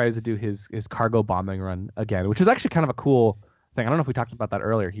Mart tries to do his cargo bombing run again, which is actually kind of a cool thing. I don't know if we talked about that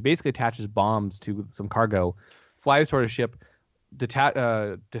earlier. He basically attaches bombs to some cargo, flies toward a ship,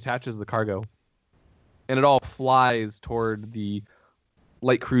 detaches the cargo, and it all flies toward the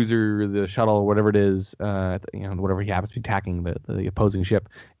light cruiser, the shuttle, whatever it is, whatever he happens to be attacking the opposing ship,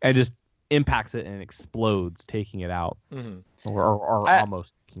 and just impacts it and explodes, taking it out, or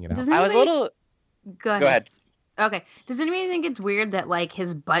almost taking it out. I was a little. Go ahead. Okay. Does anybody think it's weird that like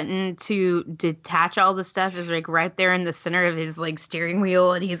his button to detach all the stuff is like right there in the center of his like steering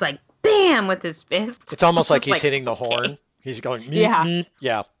wheel, and he's like bam with his fist? It's almost like he's hitting the horn. He's going meep, meep.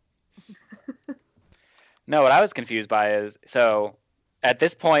 Yeah. No, what I was confused by is so at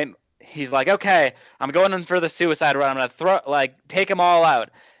this point he's like, okay, I'm going in for the suicide run. I'm gonna take them all out,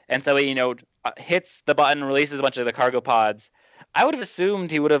 and so he hits the button, releases a bunch of the cargo pods. I would have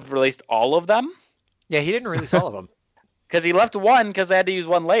assumed he would have released all of them. Yeah, he didn't release all of them. Because he left one because they had to use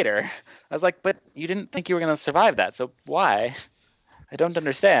one later. I was like, but you didn't think you were going to survive that, so why? I don't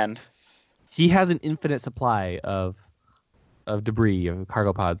understand. He has an infinite supply of debris, of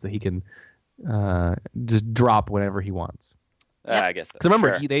cargo pods that he can just drop whenever he wants. I guess. Because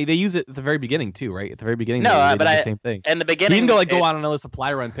remember, they use it at the very beginning too, right? At the very beginning, no, they did the same thing. In the beginning, he can go on another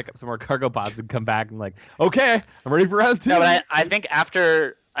supply run, pick up some more cargo pods, and come back and like, okay, I'm ready for round 2. No, but I think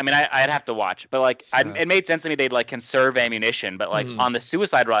after. I mean, I'd have to watch, but it made sense to me. They'd conserve ammunition, but on the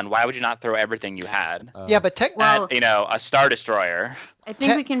suicide run, why would you not throw everything you had? Yeah, but technically, a Star Destroyer. I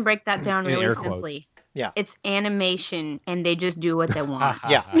think we can break that down really simply. Yeah, it's animation, and they just do what they want.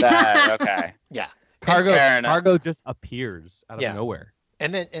 Yeah. Okay. Yeah. Cargo just appears out of nowhere.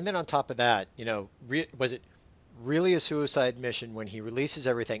 And then on top of that, was it really a suicide mission when he releases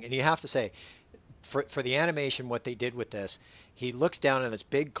everything? And you have to say, for the animation, what they did with this, he looks down on this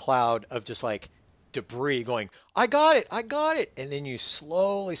big cloud of just like debris going, I got it. And then you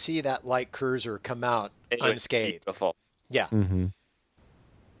slowly see that light cruiser come out unscathed. Beautiful. Yeah. Mm-hmm.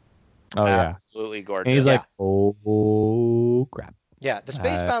 Oh, absolutely gorgeous. And he's like, oh, crap. Yeah, the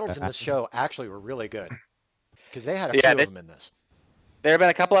space battles in this show actually were really good because they had a few of them in this. There have been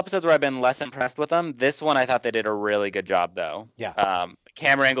a couple episodes where I've been less impressed with them. This one, I thought they did a really good job, though. Yeah.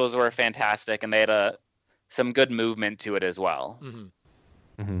 Camera angles were fantastic, and they had some good movement to it as well.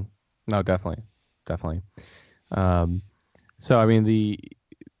 Mm-hmm. Mm-hmm. No, definitely. So, I mean,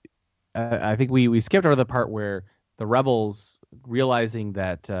 I think we skipped over the part where the rebels realizing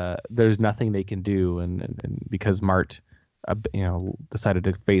that there's nothing they can do, and because Mart decided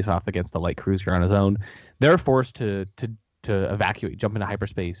to face off against the light cruiser on his own. They're forced to evacuate, jump into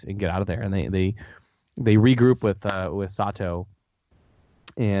hyperspace, and get out of there. And they regroup with Sato,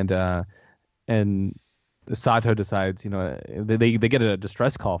 and Sato decides, they get a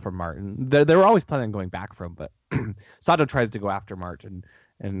distress call from Martin. They were always planning on going back from, but Sato tries to go after Martin,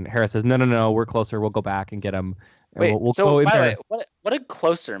 and Hera says, no, we're closer. We'll go back and get him. And Wait, we'll so go in by the there. way, what did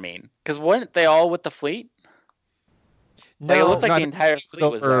closer mean? Because weren't they all with the fleet? No, Like, it looked like no, the entire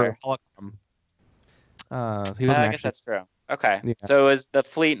fleet was there. Holocron. So he I wasn't guess actually. that's true. Okay, Yeah. so it was the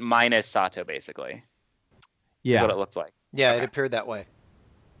fleet minus Sato, basically. Is Yeah. what it looks like. Yeah, Okay. it appeared that way.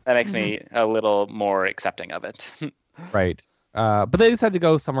 That makes me a little more accepting of it. Right. But they decided to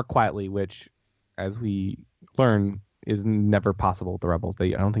go somewhere quietly, which, as we learn, is never possible with the Rebels.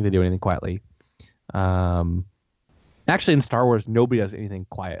 I don't think they do anything quietly. Actually, in Star Wars, nobody does anything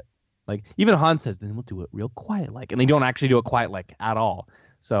quiet. Like, even Han says, then we'll do it real quiet like. And they don't actually do it quiet like at all.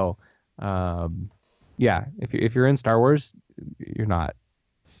 So, yeah, if you're in Star Wars, you're not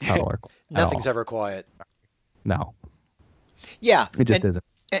subtle or quiet at Nothing's all. ever quiet. No, Yeah, it just isn't.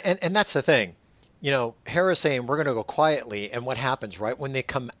 and that's the thing. Hera's saying we're going to go quietly, and what happens right when they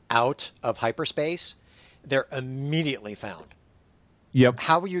come out of hyperspace? They're immediately found. Yep.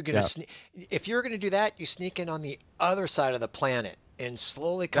 How are you going to Yeah. sneak? If you're going to do that, you sneak in on the other side of the planet and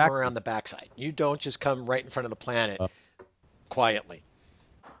slowly come Exactly. around the backside. You don't just come right in front of the planet quietly.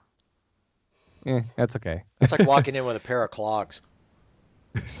 That's okay. It's like walking in with a pair of clogs.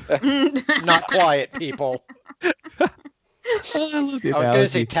 Not quiet, people. I was going to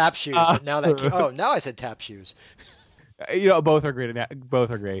say tap shoes, but now now I said tap shoes. Both are great.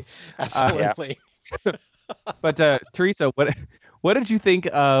 Both are great. Absolutely. But Teresa, what did you think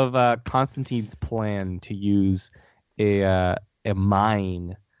of Constantine's plan to use a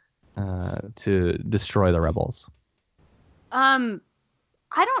mine to destroy the rebels?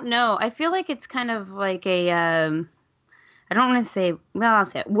 I don't know. I feel like it's kind of like a I don't want to say, well, I'll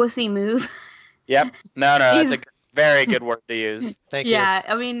say it, wussy move. Yep. No, that's a very good word to use. Thank you. Yeah,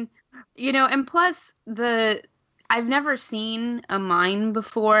 I mean, and plus I've never seen a mine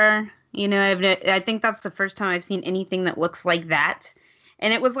before. I think that's the first time I've seen anything that looks like that.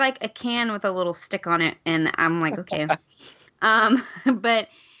 And it was like a can with a little stick on it, and I'm like, okay. But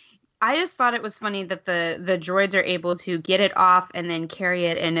I just thought it was funny that the droids are able to get it off and then carry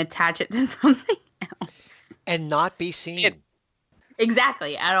it and attach it to something else. And not be seen.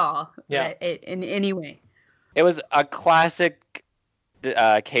 Exactly, at all. Yeah. In any way. It was a classic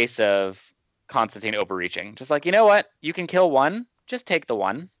case of Constantine overreaching. Just like, you know what? You can kill one. Just take the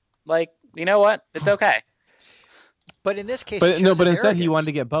one. Like, you know what? It's okay. But in this case, he chose but his instead he arrogance. wanted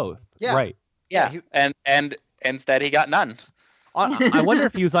to get both. Yeah. Right. Yeah. And instead he got none. I wonder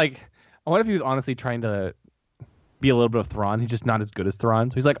if he was honestly trying to be a little bit of Thrawn. He's just not as good as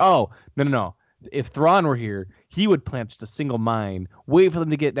Thrawn. So he's like, oh, no. If Thrawn were here, he would plant just a single mine, wait for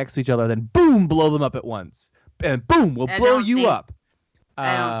them to get next to each other, then boom, blow them up at once. And boom, we'll blow you up.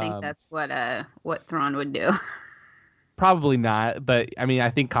 I don't think that's what Thrawn would do. Probably not, but I mean,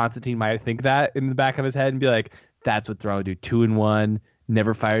 I think Constantine might think that in the back of his head and be like, that's what Thrawn would do. 2-in-1,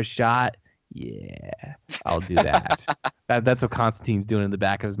 never fire a shot. Yeah, I'll do that. That's what Constantine's doing in the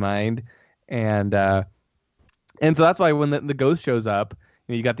back of his mind. And so that's why when the Ghost shows up,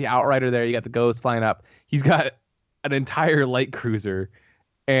 you got the Outrider there, you got the Ghost flying up. He's got an entire light cruiser,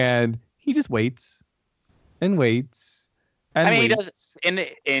 and he just waits and waits. And I mean, waits. he does,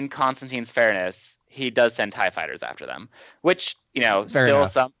 in Constantine's fairness, he does send TIE fighters after them, which, Fair still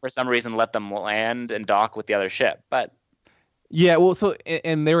enough. for some reason let them land and dock with the other ship. But Yeah, well, so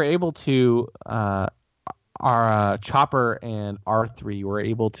and they were able to our Chopper and R3 were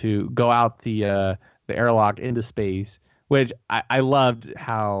able to go out the airlock into space, which I loved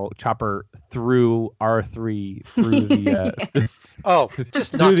how Chopper threw R3 through the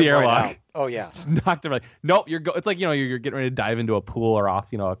Just through knocked the him right airlock. out. Oh yeah. Just knocked him like, nope, it's like you're getting ready to dive into a pool or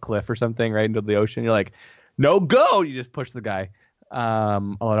off a cliff or something right into the ocean. You're like, no, go! You just push the guy.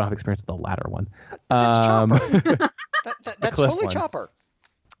 Although I don't have experience with the latter one. That's Chopper. That's cliff totally one. Chopper.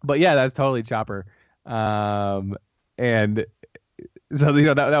 But yeah, that's totally Chopper. And so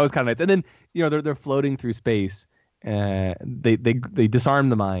that was kind of nice. And then they're floating through space. They disarm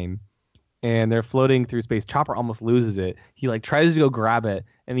the mine, and they're floating through space. Chopper almost loses it. He tries to go grab it,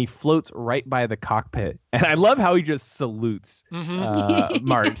 and he floats right by the cockpit. And I love how he just salutes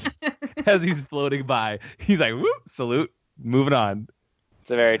Mart as he's floating by. He's like, whoop, salute, moving on.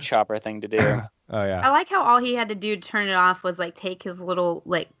 it's a very Chopper thing to do. Oh yeah. I like how all he had to do to turn it off was take his little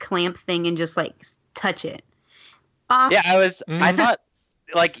clamp thing and just touch it. Yeah, I thought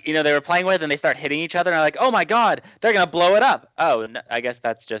like, they were playing with and they start hitting each other and I'm like, oh my god, they're gonna blow it up. Oh, I guess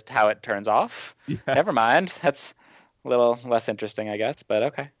that's just how it turns off. Yeah. Never mind. That's a little less interesting, I guess, but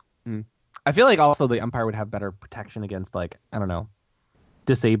okay. I feel like also the Empire would have better protection against, like, I don't know,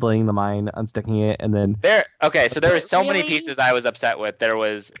 disabling the mine, unsticking it, and then so there were so many pieces I was upset with. There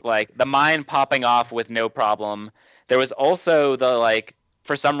was like the mine popping off with no problem. There was also the, like,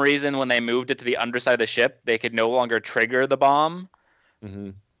 for some reason when they moved it to the underside of the ship, they could no longer trigger the bomb.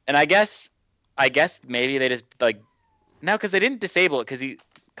 Mm-hmm. And I guess maybe they just, like, no, because they didn't disable it, because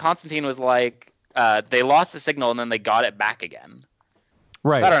Constantine was like, they lost the signal and then they got it back again.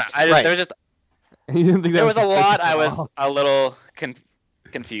 Right. So I don't know. There was just there was a lot I was a little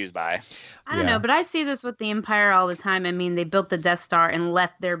confused by. I don't know, but I see this with the Empire all the time. I mean, they built the Death Star and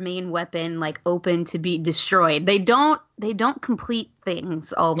left their main weapon, like, open to be destroyed. They don't complete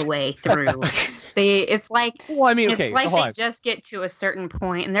things all the way through. It's like, they just get to a certain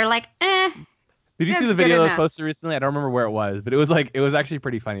point and they're like, eh. Did you see the video that was posted recently? I don't remember where it was, but it was actually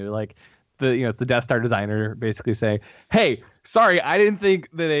pretty funny. Like, it's the Death Star designer basically saying, "Hey, sorry, I didn't think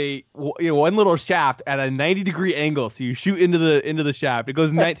that one little shaft at a 90-degree angle, so you shoot into the shaft. It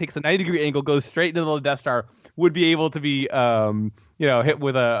goes takes a 90-degree angle, goes straight into the Death Star, would be able to be hit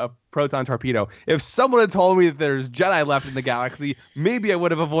with a proton torpedo. If someone had told me that there's Jedi left in the galaxy, maybe I would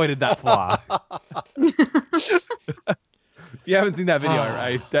have avoided that flaw." If you haven't seen that video,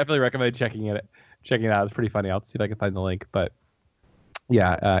 I definitely recommend checking it out. It's pretty funny. I'll see if I can find the link, but.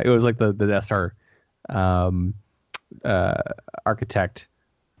 Yeah, it was like the Death Star architect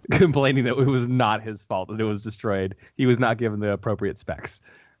complaining that it was not his fault that it was destroyed. He was not given the appropriate specs.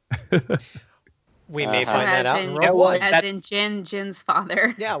 We may find that out in Rogue One. As in Jin's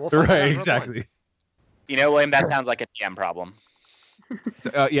father. Yeah, we'll find that out in Rogue exactly. One. William, that sounds like a PM problem.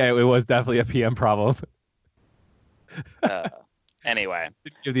 Yeah, it was definitely a PM problem. Anyway,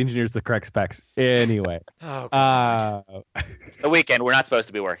 give the engineers the correct specs. Anyway, the weekend we're not supposed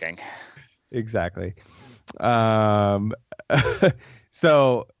to be working. Exactly. So,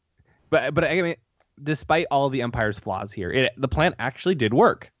 but I mean, despite all the Empire's flaws here, the plan actually did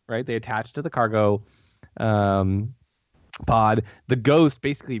work. Right? They attached to the cargo pod. The Ghost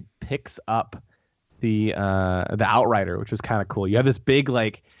basically picks up the Outrider, which was kind of cool. You have this big,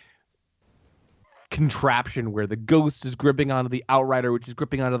 like, contraption where the Ghost is gripping onto the Outrider, which is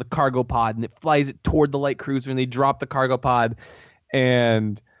gripping onto the cargo pod, and it flies it toward the light cruiser, and they drop the cargo pod,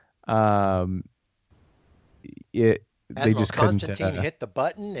 and they just Constantine hit the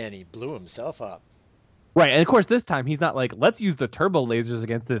button and he blew himself up. Right, and of course this time he's not like, let's use the turbo lasers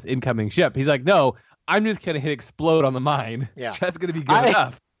against this incoming ship. He's like, no, I'm just gonna hit explode on the mine. Yeah, that's gonna be good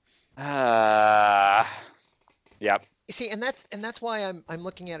enough. Yep. You see, and that's why I'm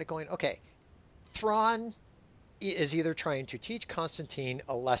looking at it going, okay. Thrawn is either trying to teach Constantine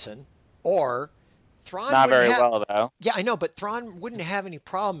a lesson, or Thrawn not very well though. Yeah, I know, but Thrawn wouldn't have any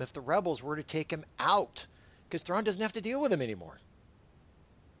problem if the rebels were to take him out, because Thrawn doesn't have to deal with him anymore.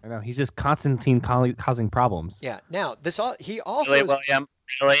 I know, he's just Constantine causing problems. Yeah. Now he also really, William,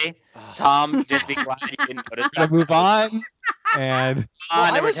 really, Tom, just be glad you didn't notice that. Move on, and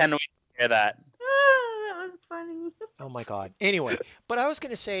pretend we didn't hear that. Funny. Oh my God. Anyway, but I was going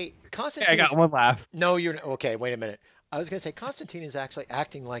to say Constantine. I got one laugh. No, you're okay. Wait a minute. I was going to say Constantine is actually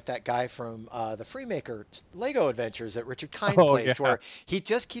acting like that guy from the Freemaker Lego Adventures that Richard Kind plays, where he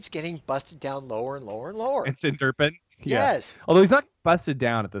just keeps getting busted down lower and lower and lower. It's Durpin. Yes. Although he's not busted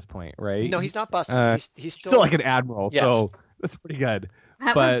down at this point, right? No, he's not busted. He's still like an admiral, yes. So that's pretty good.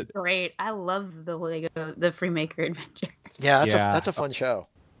 That was great. I love the Freemaker Adventures. Yeah, that's a fun show.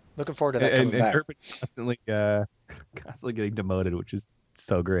 Looking forward to that coming back. And constantly getting demoted, which is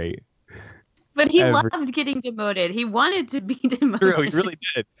so great. But he loved getting demoted. He wanted to be demoted. True, he really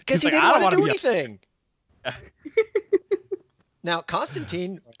did. Because he didn't want to do anything. Now,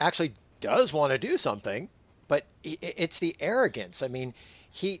 Constantine actually does want to do something, but it's the arrogance. I mean,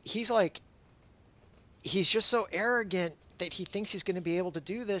 he's just so arrogant that he thinks he's going to be able to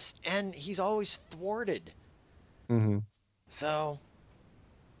do this, and he's always thwarted. Mm-hmm. So...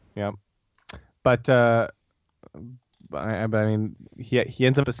 Yeah, but I mean, he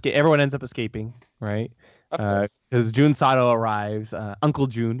ends up escaping. Everyone ends up escaping, right? Because Jun Sato arrives, Uncle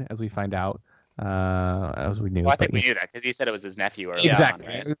Jun, as we find out, as we knew. Well, I think we knew that because he said it was his nephew. Exactly.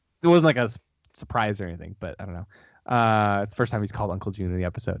 On, right? It wasn't like a surprise or anything, but I don't know. It's the first time he's called Uncle Jun in the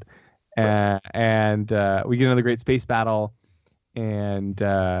episode, and we get another great space battle, and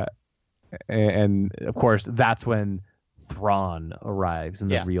of course that's when Thrawn arrives and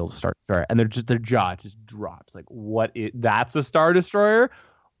the real Star Destroyer, and their jaw just drops. Like, that's a Star Destroyer?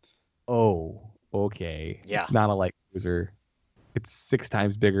 Oh, okay. Yeah. It's not a light cruiser. it's 6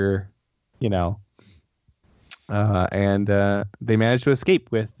 times bigger, and they managed to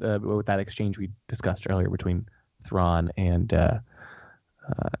escape with that exchange we discussed earlier between Thrawn and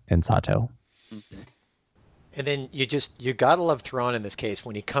Sato. And then you gotta love Thrawn in this case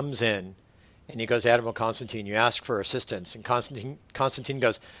when he comes in and he goes, Admiral Constantine, you ask for assistance, and Constantine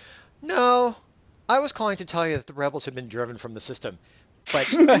goes, no, I was calling to tell you that the rebels have been driven from the system. But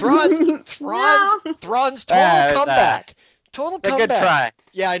Thrawn's total comeback. Total It's a comeback. good try.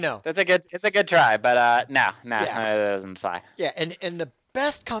 Yeah, I know. It's a good try, but no, Yeah. it doesn't fly. Yeah, and the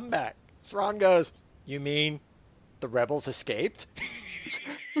best comeback, Thrawn goes, you mean the rebels escaped?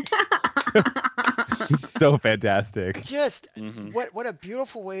 It's so fantastic. Just what a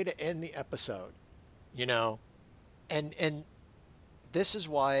beautiful way to end the episode, and this is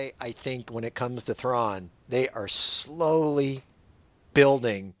why I think when it comes to Thrawn, they are slowly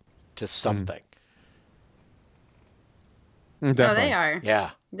building to something. Oh, they are.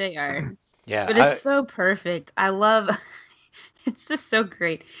 Yeah, They are. yeah. But it's so perfect. I love it's just so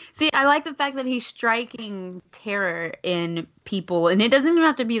great. See, I like the fact that he's striking terror in people, and it doesn't even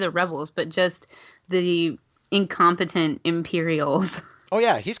have to be the rebels, but just the incompetent Imperials. Oh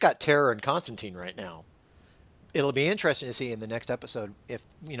yeah, he's got terror in Constantine right now. It'll be interesting to see in the next episode if,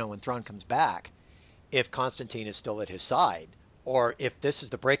 when Thrawn comes back, if Constantine is still at his side, or if this is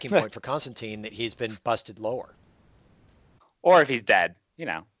the breaking point for Constantine, that he's been busted lower. Or if he's dead,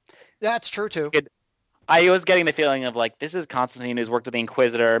 That's true too. I was getting the feeling of like, this is Constantine who's worked with the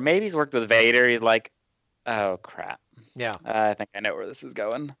Inquisitor. Maybe he's worked with Vader. He's like, oh crap. Yeah. I think I know where this is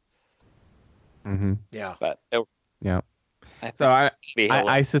going. Mm-hmm. Yeah. But Yeah. so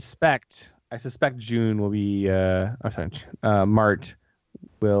I suspect June will be. Mart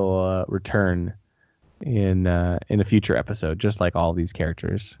will return in a future episode, just like all these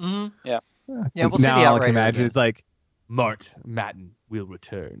characters. Mm-hmm. Yeah. Yeah, we'll see the now all I Outrider can imagine again. is like Mart Matten will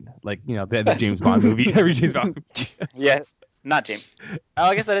return, like the James Bond movie. Every James Bond movie. Yes, not James. Oh,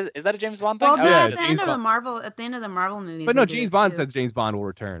 I guess is that a James Bond thing? Well, Oh, yeah, at the end James of the Bond. Marvel, at the end of the Marvel movies. But no, they do James it Bond too. says James Bond will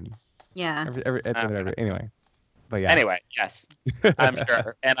return. Yeah. Anyway, but yeah. Anyway, yes, I'm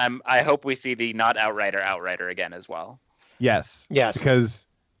sure, and I hope we see the not Outrider again as well. Yes. Yes. Because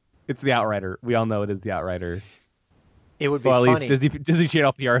it's the Outrider. We all know it is the Outrider. It would be Well, at funny. least Disney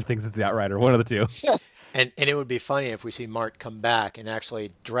Channel PR thinks it's the Outrider. One of the two. And it would be funny if we see Mart come back and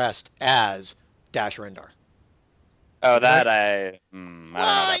actually dressed as Dash Rendar. Oh, that I don't know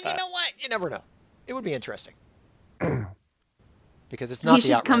about You that. know what? You never know. It would be interesting. Because it's not He the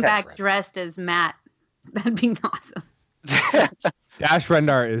should Outrider. come back dressed as Matt. That'd be awesome. Dash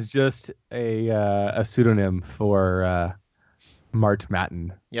Rendar is just a pseudonym for Mart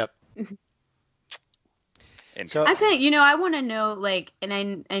Matten. Yep. So I think I want to know, like, and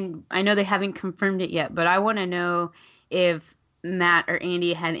I know they haven't confirmed it yet, but I want to know if Matt or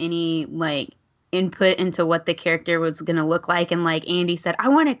Andy had any like input into what the character was gonna look like, and like Andy said, I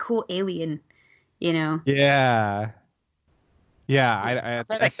want a cool alien, Yeah. Yeah.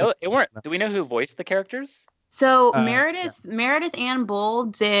 It weren't. Do we know who voiced the characters? So Meredith Ann Bull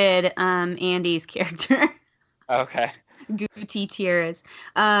did Andy's character. Okay. Gutierrez,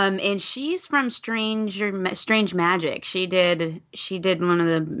 and she's from Strange Magic. She did one of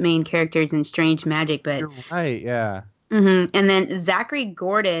the main characters in Strange Magic, but You're right. Yeah. and then Zachary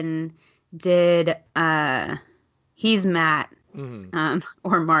Gordon did he's Matt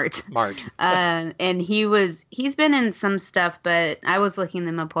or Mart. And he's been in some stuff, but I was looking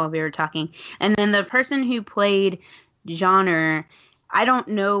them up while we were talking. And then the person who played Genre, I don't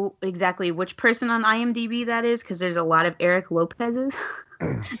know exactly which person on IMDb that is, because there's a lot of Eric Lopez's,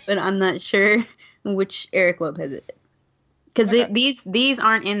 but I'm not sure which Eric Lopez it is. Because these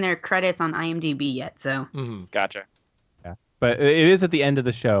aren't in their credits on IMDb yet, so. Gotcha. Yeah. But it is at the end of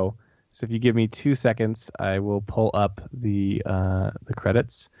the show, so if you give me 2 seconds, I will pull up the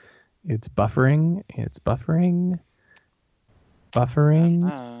credits. It's buffering.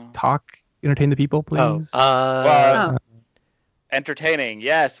 Talk. Entertain the people, please. Entertaining,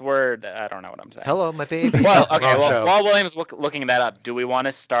 yes. Word. I don't know what I'm saying. Hello, my baby. Well, okay. Wrong Well, show. while William's looking that up, do we want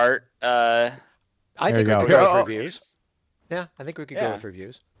to start? I think we There you could go. go with reviews. Yeah, I think we could go with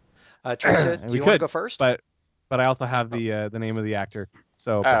reviews. Teresa, do We you want to could, go first? But I also have the name of the actor.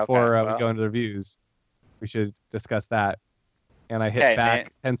 So Oh, okay. before Well. we go into the reviews, we should discuss that. And I hit Okay,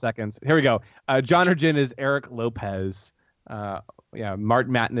 back 10 seconds. Here we go. John Ergin is Eric Lopez.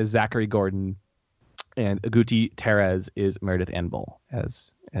 Martin Matten is Zachary Gordon. And Aguti Terez is Meredith Ann Bull,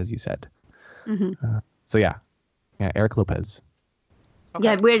 as you said. So yeah, Eric Lopez. Okay.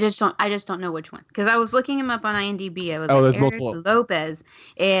 Yeah, I just don't know which one, because I was looking him up on IMDb. I was Oh, like, there's Eric multiple. Lopez,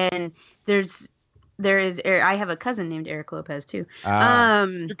 and there's there is. I have a cousin named Eric Lopez too.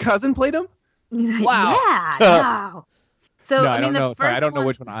 Your cousin played him? Wow. Yeah. No. So No, I I mean, don't know. the Sorry, I first don't know one,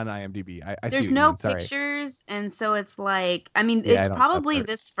 which one on IMDb. I see there's what you no mean. Sorry. pictures, and so it's like, I mean, Yeah, I it's don't- probably that's right.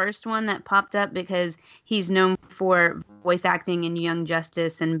 this first one that popped up because he's known for voice acting in Young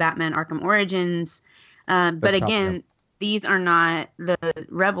Justice and Batman: Arkham Origins. But That's probably again, him. these are not, the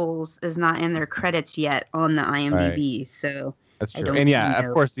Rebels is not in their credits yet on the IMDb. So That's I true. don't And yeah, know.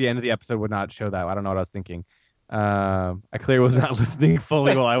 of course, the end of the episode would not show that. I don't know what I was thinking. I clearly was not listening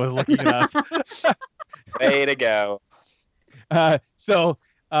fully while I was looking it up. Way to go. So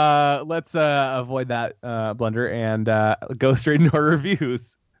let's avoid that blunder and go straight into our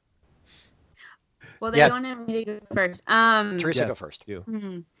reviews. well, they Yeah. wanted me to go first. Teresa, Yes. go first.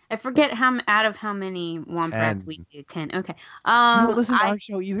 I forget out of how many Womp Rats 10. we do. 10. Okay. You don't listen to our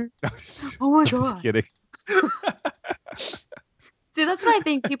show either? No, Oh my just god. kidding. See, that's what I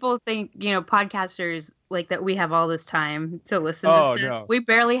think people think, podcasters like that we have all this time to listen Oh, to stuff. no. We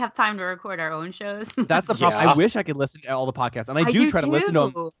barely have time to record our own shows. That's the problem. Yeah. I wish I could listen to all the podcasts, and I do try to listen to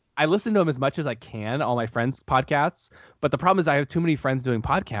them. I listen to them as much as I can, all my friends' podcasts. But the problem is I have too many friends doing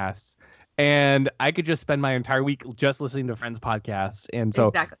podcasts, and I could just spend my entire week just listening to friends' podcasts. And so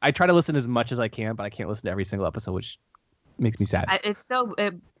Exactly. I try to listen as much as I can, but I can't listen to every single episode, which makes me sad.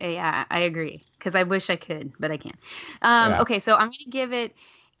 Yeah, I agree. Because I wish I could, but I can't. Yeah. Okay, so I'm going to give it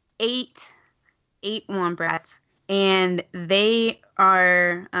 8 Womp Rats. And they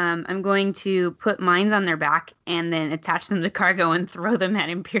are, I'm going to put mines on their back and then attach them to cargo and throw them at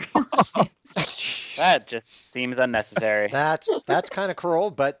Imperial ships. That just seems unnecessary. That's kind of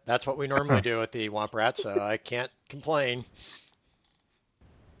cruel, but that's what we normally do with the Womp Rat, so I can't complain.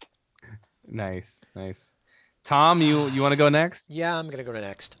 Nice. Tom, you want to go next? Yeah, I'm going to go to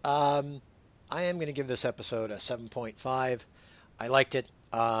next. I am going to give this episode a 7.5. I liked it.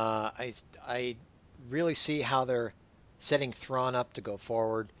 I really see how they're setting Thrawn up to go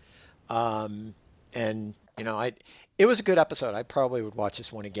forward. And it was a good episode. I probably would watch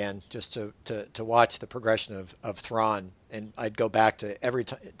this one again just to watch the progression of Thrawn, and I'd go back to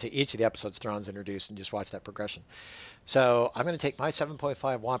to each of the episodes Thrawn's introduced and just watch that progression. So I'm going to take my 7.5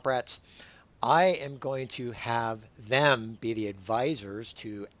 Womp Rats. I am going to have them be the advisors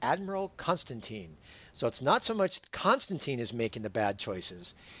to Admiral Constantine. So it's not so much Constantine is making the bad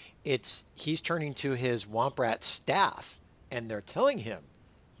choices. It's he's turning to his Womp Rat staff, and they're telling him,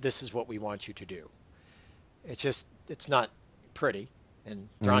 this is what we want you to do. It's not pretty, and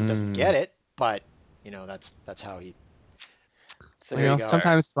Thrawn doesn't get it, but, that's how he... So There you go.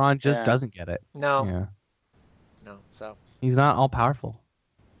 Sometimes Thrawn just Yeah. doesn't get it. No, Yeah. no, so... He's not all powerful.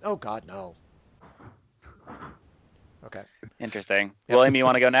 Oh, God, no. Okay. Interesting. Yep. William, you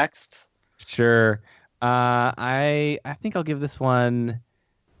want to go next? Sure. I think I'll give this one.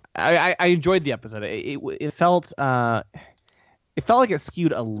 I enjoyed the episode. It felt like it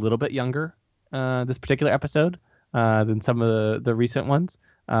skewed a little bit younger, this particular episode, than some of the recent ones.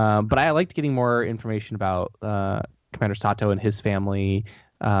 But I liked getting more information about Commander Sato and his family.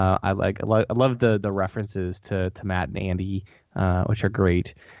 I love the references to Matt and Andy, which are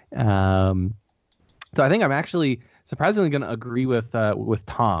great. So I think I'm actually surprisingly going to agree with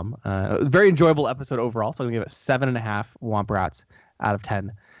Tom. Very enjoyable episode overall. So I'm going to give it 7.5 Womp Rats out of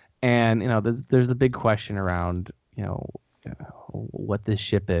 10. And there's the big question around what this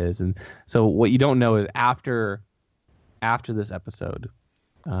ship is, and so what you don't know is after this episode,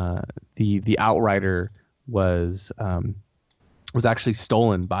 the Outrider was actually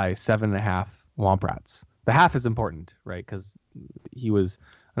stolen by 7.5 Womp Rats. The half is important, right? Because he was.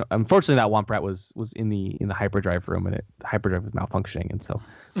 Unfortunately, that Womp Rat was in the hyperdrive room, and the hyperdrive was malfunctioning, and so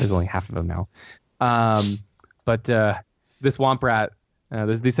there's only half of him now. But this Womp Rat,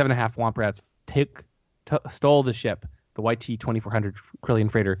 these 7.5 Womp Rats stole the ship, the YT-2400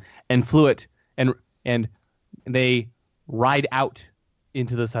 Krillian freighter, and flew it, and they ride out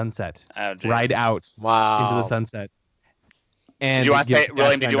into the sunset. Oh, geez. Ride out Wow. into the sunset. And Did you want to get say,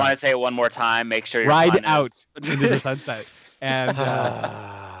 William? Dash Did you 9 want to say it one more time? Make sure your ride pun out is- into the sunset, and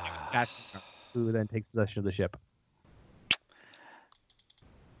Dash, who then takes possession of the ship.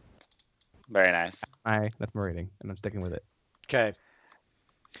 Very nice. That's my rating, and I'm sticking with it. Okay.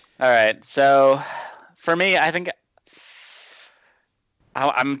 All right. So for me, I think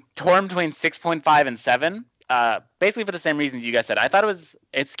I'm torn between 6.5 and 7. Basically for the same reasons you guys said. I thought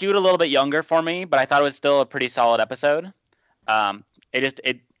it skewed a little bit younger for me, but I thought it was still a pretty solid episode.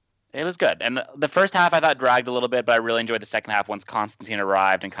 It was good. And the first half I thought dragged a little bit, but I really enjoyed the second half once Constantine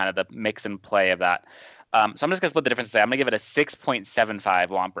arrived and kind of the mix and play of that. So I'm just going to split the difference and say I'm going to give it a 6.75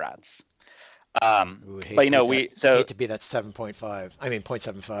 Womp Rats. Ooh, But hate to be that 7.5. I mean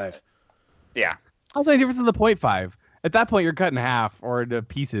 0.75. Yeah. How's the difference in the 0.5? At that point, you're cut in half or to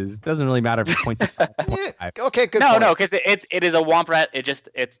pieces. It doesn't really matter if it's 0.5. Yeah, okay, good No, point. no, because it is a womp rat.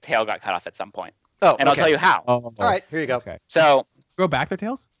 Its tail got cut off at some point. Oh, And I'll okay. tell you how. Oh, All right, here you go. Okay. So, Grow back their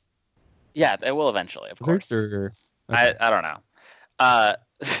tails? yeah, they will eventually, of course. Lizards or... Okay. I don't know.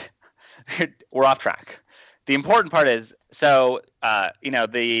 We're off track. The important part is, so,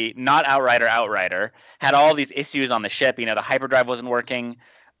 the not Outrider had all these issues on the ship. The hyperdrive wasn't working.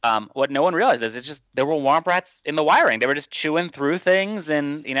 What no one realized is it's just there were womp rats in the wiring. They were just chewing through things,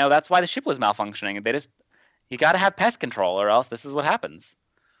 and, that's why the ship was malfunctioning. You got to have pest control, or else this is what happens.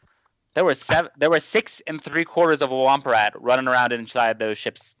 There were 6 3/4 of a womp rat running around inside the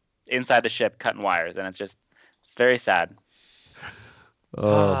ship, cutting wires, and it's very sad.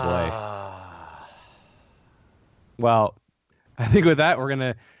 Oh, boy. Well, I think with that, we're going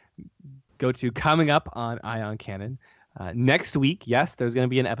to go to coming up on Ion Cannon. Next week, yes, there's going to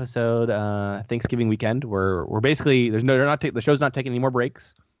be an episode Thanksgiving weekend where we're basically the show's not taking any more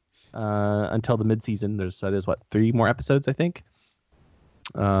breaks until the mid-season. There's 3 more episodes, I think.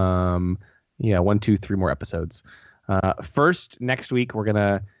 1, 2, 3 more episodes. First, next week we're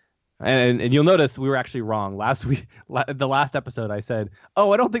gonna and you'll notice we were actually wrong last week. The last episode I said,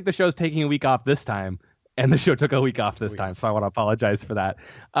 I don't think the show's taking a week off this time, and the show took a week off this time, so I want to apologize for that.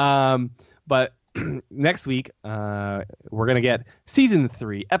 But next week we're gonna get season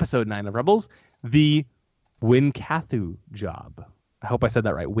 3, episode 9 of Rebels, the Winkathu job. I hope I said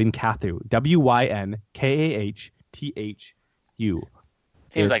that right. Winkathu, Wynkathu.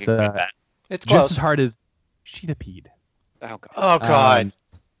 Seems like a good bet. It's just close. as hard as Sheetapede. Oh, God. Oh, God.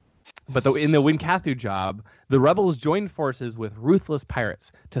 But in the Winkathu job, the rebels joined forces with ruthless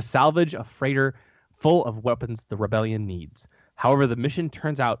pirates to salvage a freighter full of weapons the rebellion needs. However, the mission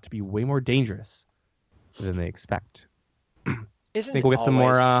turns out to be way more dangerous than they expect. Isn't Think it we'll get some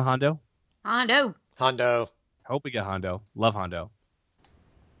more always- Hondo? Hondo. Hope we get Hondo. Love Hondo.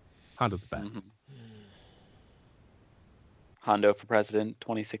 Hondo's the best. Mm-hmm. Hondo for president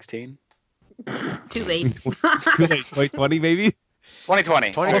 2016. Too late. Too late. 2020 maybe? 2020.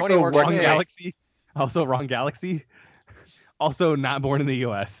 2020 Also works wrong for me. galaxy. Also wrong galaxy. Also not born in the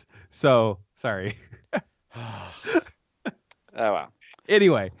U.S. So sorry. Oh, wow.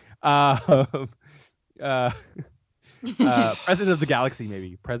 Anyway, president of the galaxy,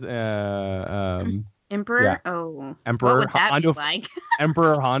 maybe. Emperor? Yeah. Oh. Emperor What would that Hondo. be like?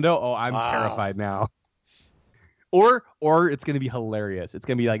 Emperor Hondo. Oh, I'm Wow. terrified now. Or it's gonna be hilarious. It's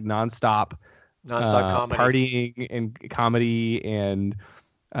gonna be like nonstop comedy. partying and comedy and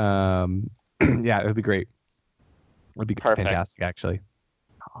yeah, it would be great. It would be Perfect. fantastic, actually.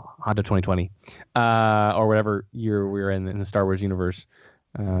 Hondo 2020, or whatever year we're in the Star Wars universe.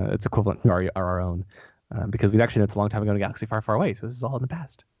 It's equivalent to our own, because we've actually, it's a long time ago in a galaxy far, far away. So this is all in the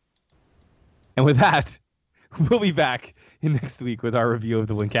past. And with that, we'll be back next week with our review of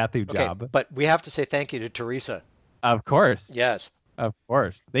the Winkathu Okay, job. but we have to say thank you to Teresa. Of course. Yes. Of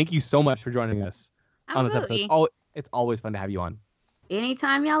course. Thank you so much for joining us on this episode. Absolutely. It's always fun to have you on.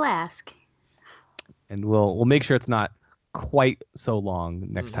 Anytime y'all ask. And we'll make sure it's not quite so long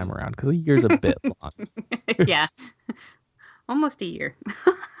next time around, because a year's a bit long. Yeah. Almost a year.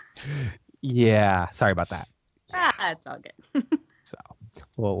 Yeah. Sorry about that. It's all good. So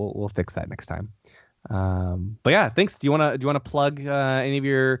we'll fix that next time. But yeah, thanks. Do you wanna plug any of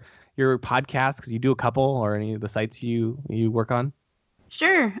your podcasts, because you do a couple, or any of the sites you work on?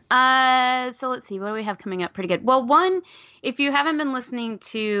 Sure. So let's see. What do we have coming up? Pretty good. Well, one, if you haven't been listening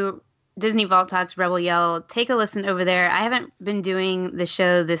to Disney Vault Talks Rebel Yell, take a listen over there. I haven't been doing the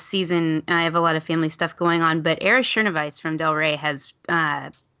show this season. I have a lot of family stuff going on, but Eris Chernovice from Del Rey has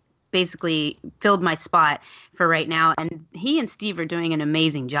basically filled my spot for right now, and he and Steve are doing an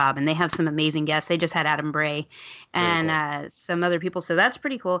amazing job, and they have some amazing guests. They just had Adam Bray and some other people, so that's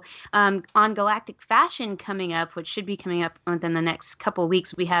pretty cool. On Galactic Fashion coming up, which should be coming up within the next couple of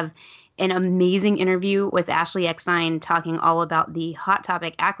weeks, we have an amazing interview with Ashley Eckstein talking all about the Hot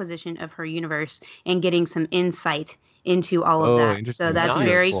Topic acquisition of her universe and getting some insight into all of that. Interesting. So that's Nice.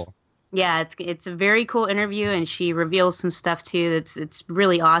 very Cool. yeah, it's a very cool interview, and she reveals some stuff too. It's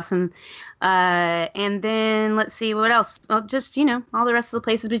really awesome. And then let's see what else. Well, just all the rest of the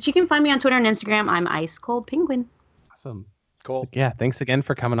places. But you can find me on Twitter and Instagram. I'm Ice Cold Penguin. Awesome. Cool. Yeah, thanks again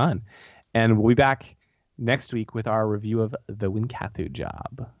for coming on. And we'll be back next week with our review of the Winkathu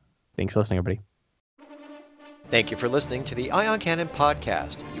job. Thanks for listening, everybody. Thank you for listening to the Ion Cannon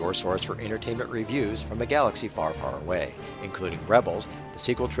Podcast, your source for entertainment reviews from a galaxy far, far away, including Rebels, the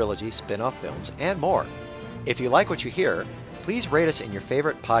sequel trilogy, spin-off films, and more. If you like what you hear, please rate us in your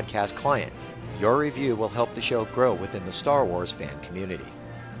favorite podcast client. Your review will help the show grow within the Star Wars fan community.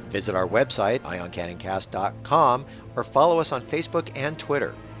 Visit our website, ioncanoncast.com, or follow us on Facebook and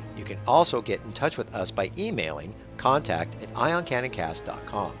Twitter. You can also get in touch with us by emailing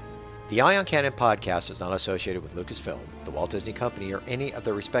contact@ioncanoncast.com. The Ion Canon podcast is not associated with Lucasfilm, the Walt Disney Company, or any of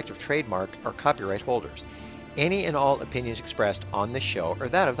their respective trademark or copyright holders. Any and all opinions expressed on this show are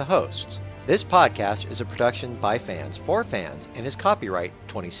that of the hosts. This podcast is a production by fans for fans and is copyright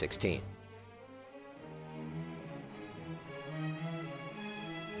 2016.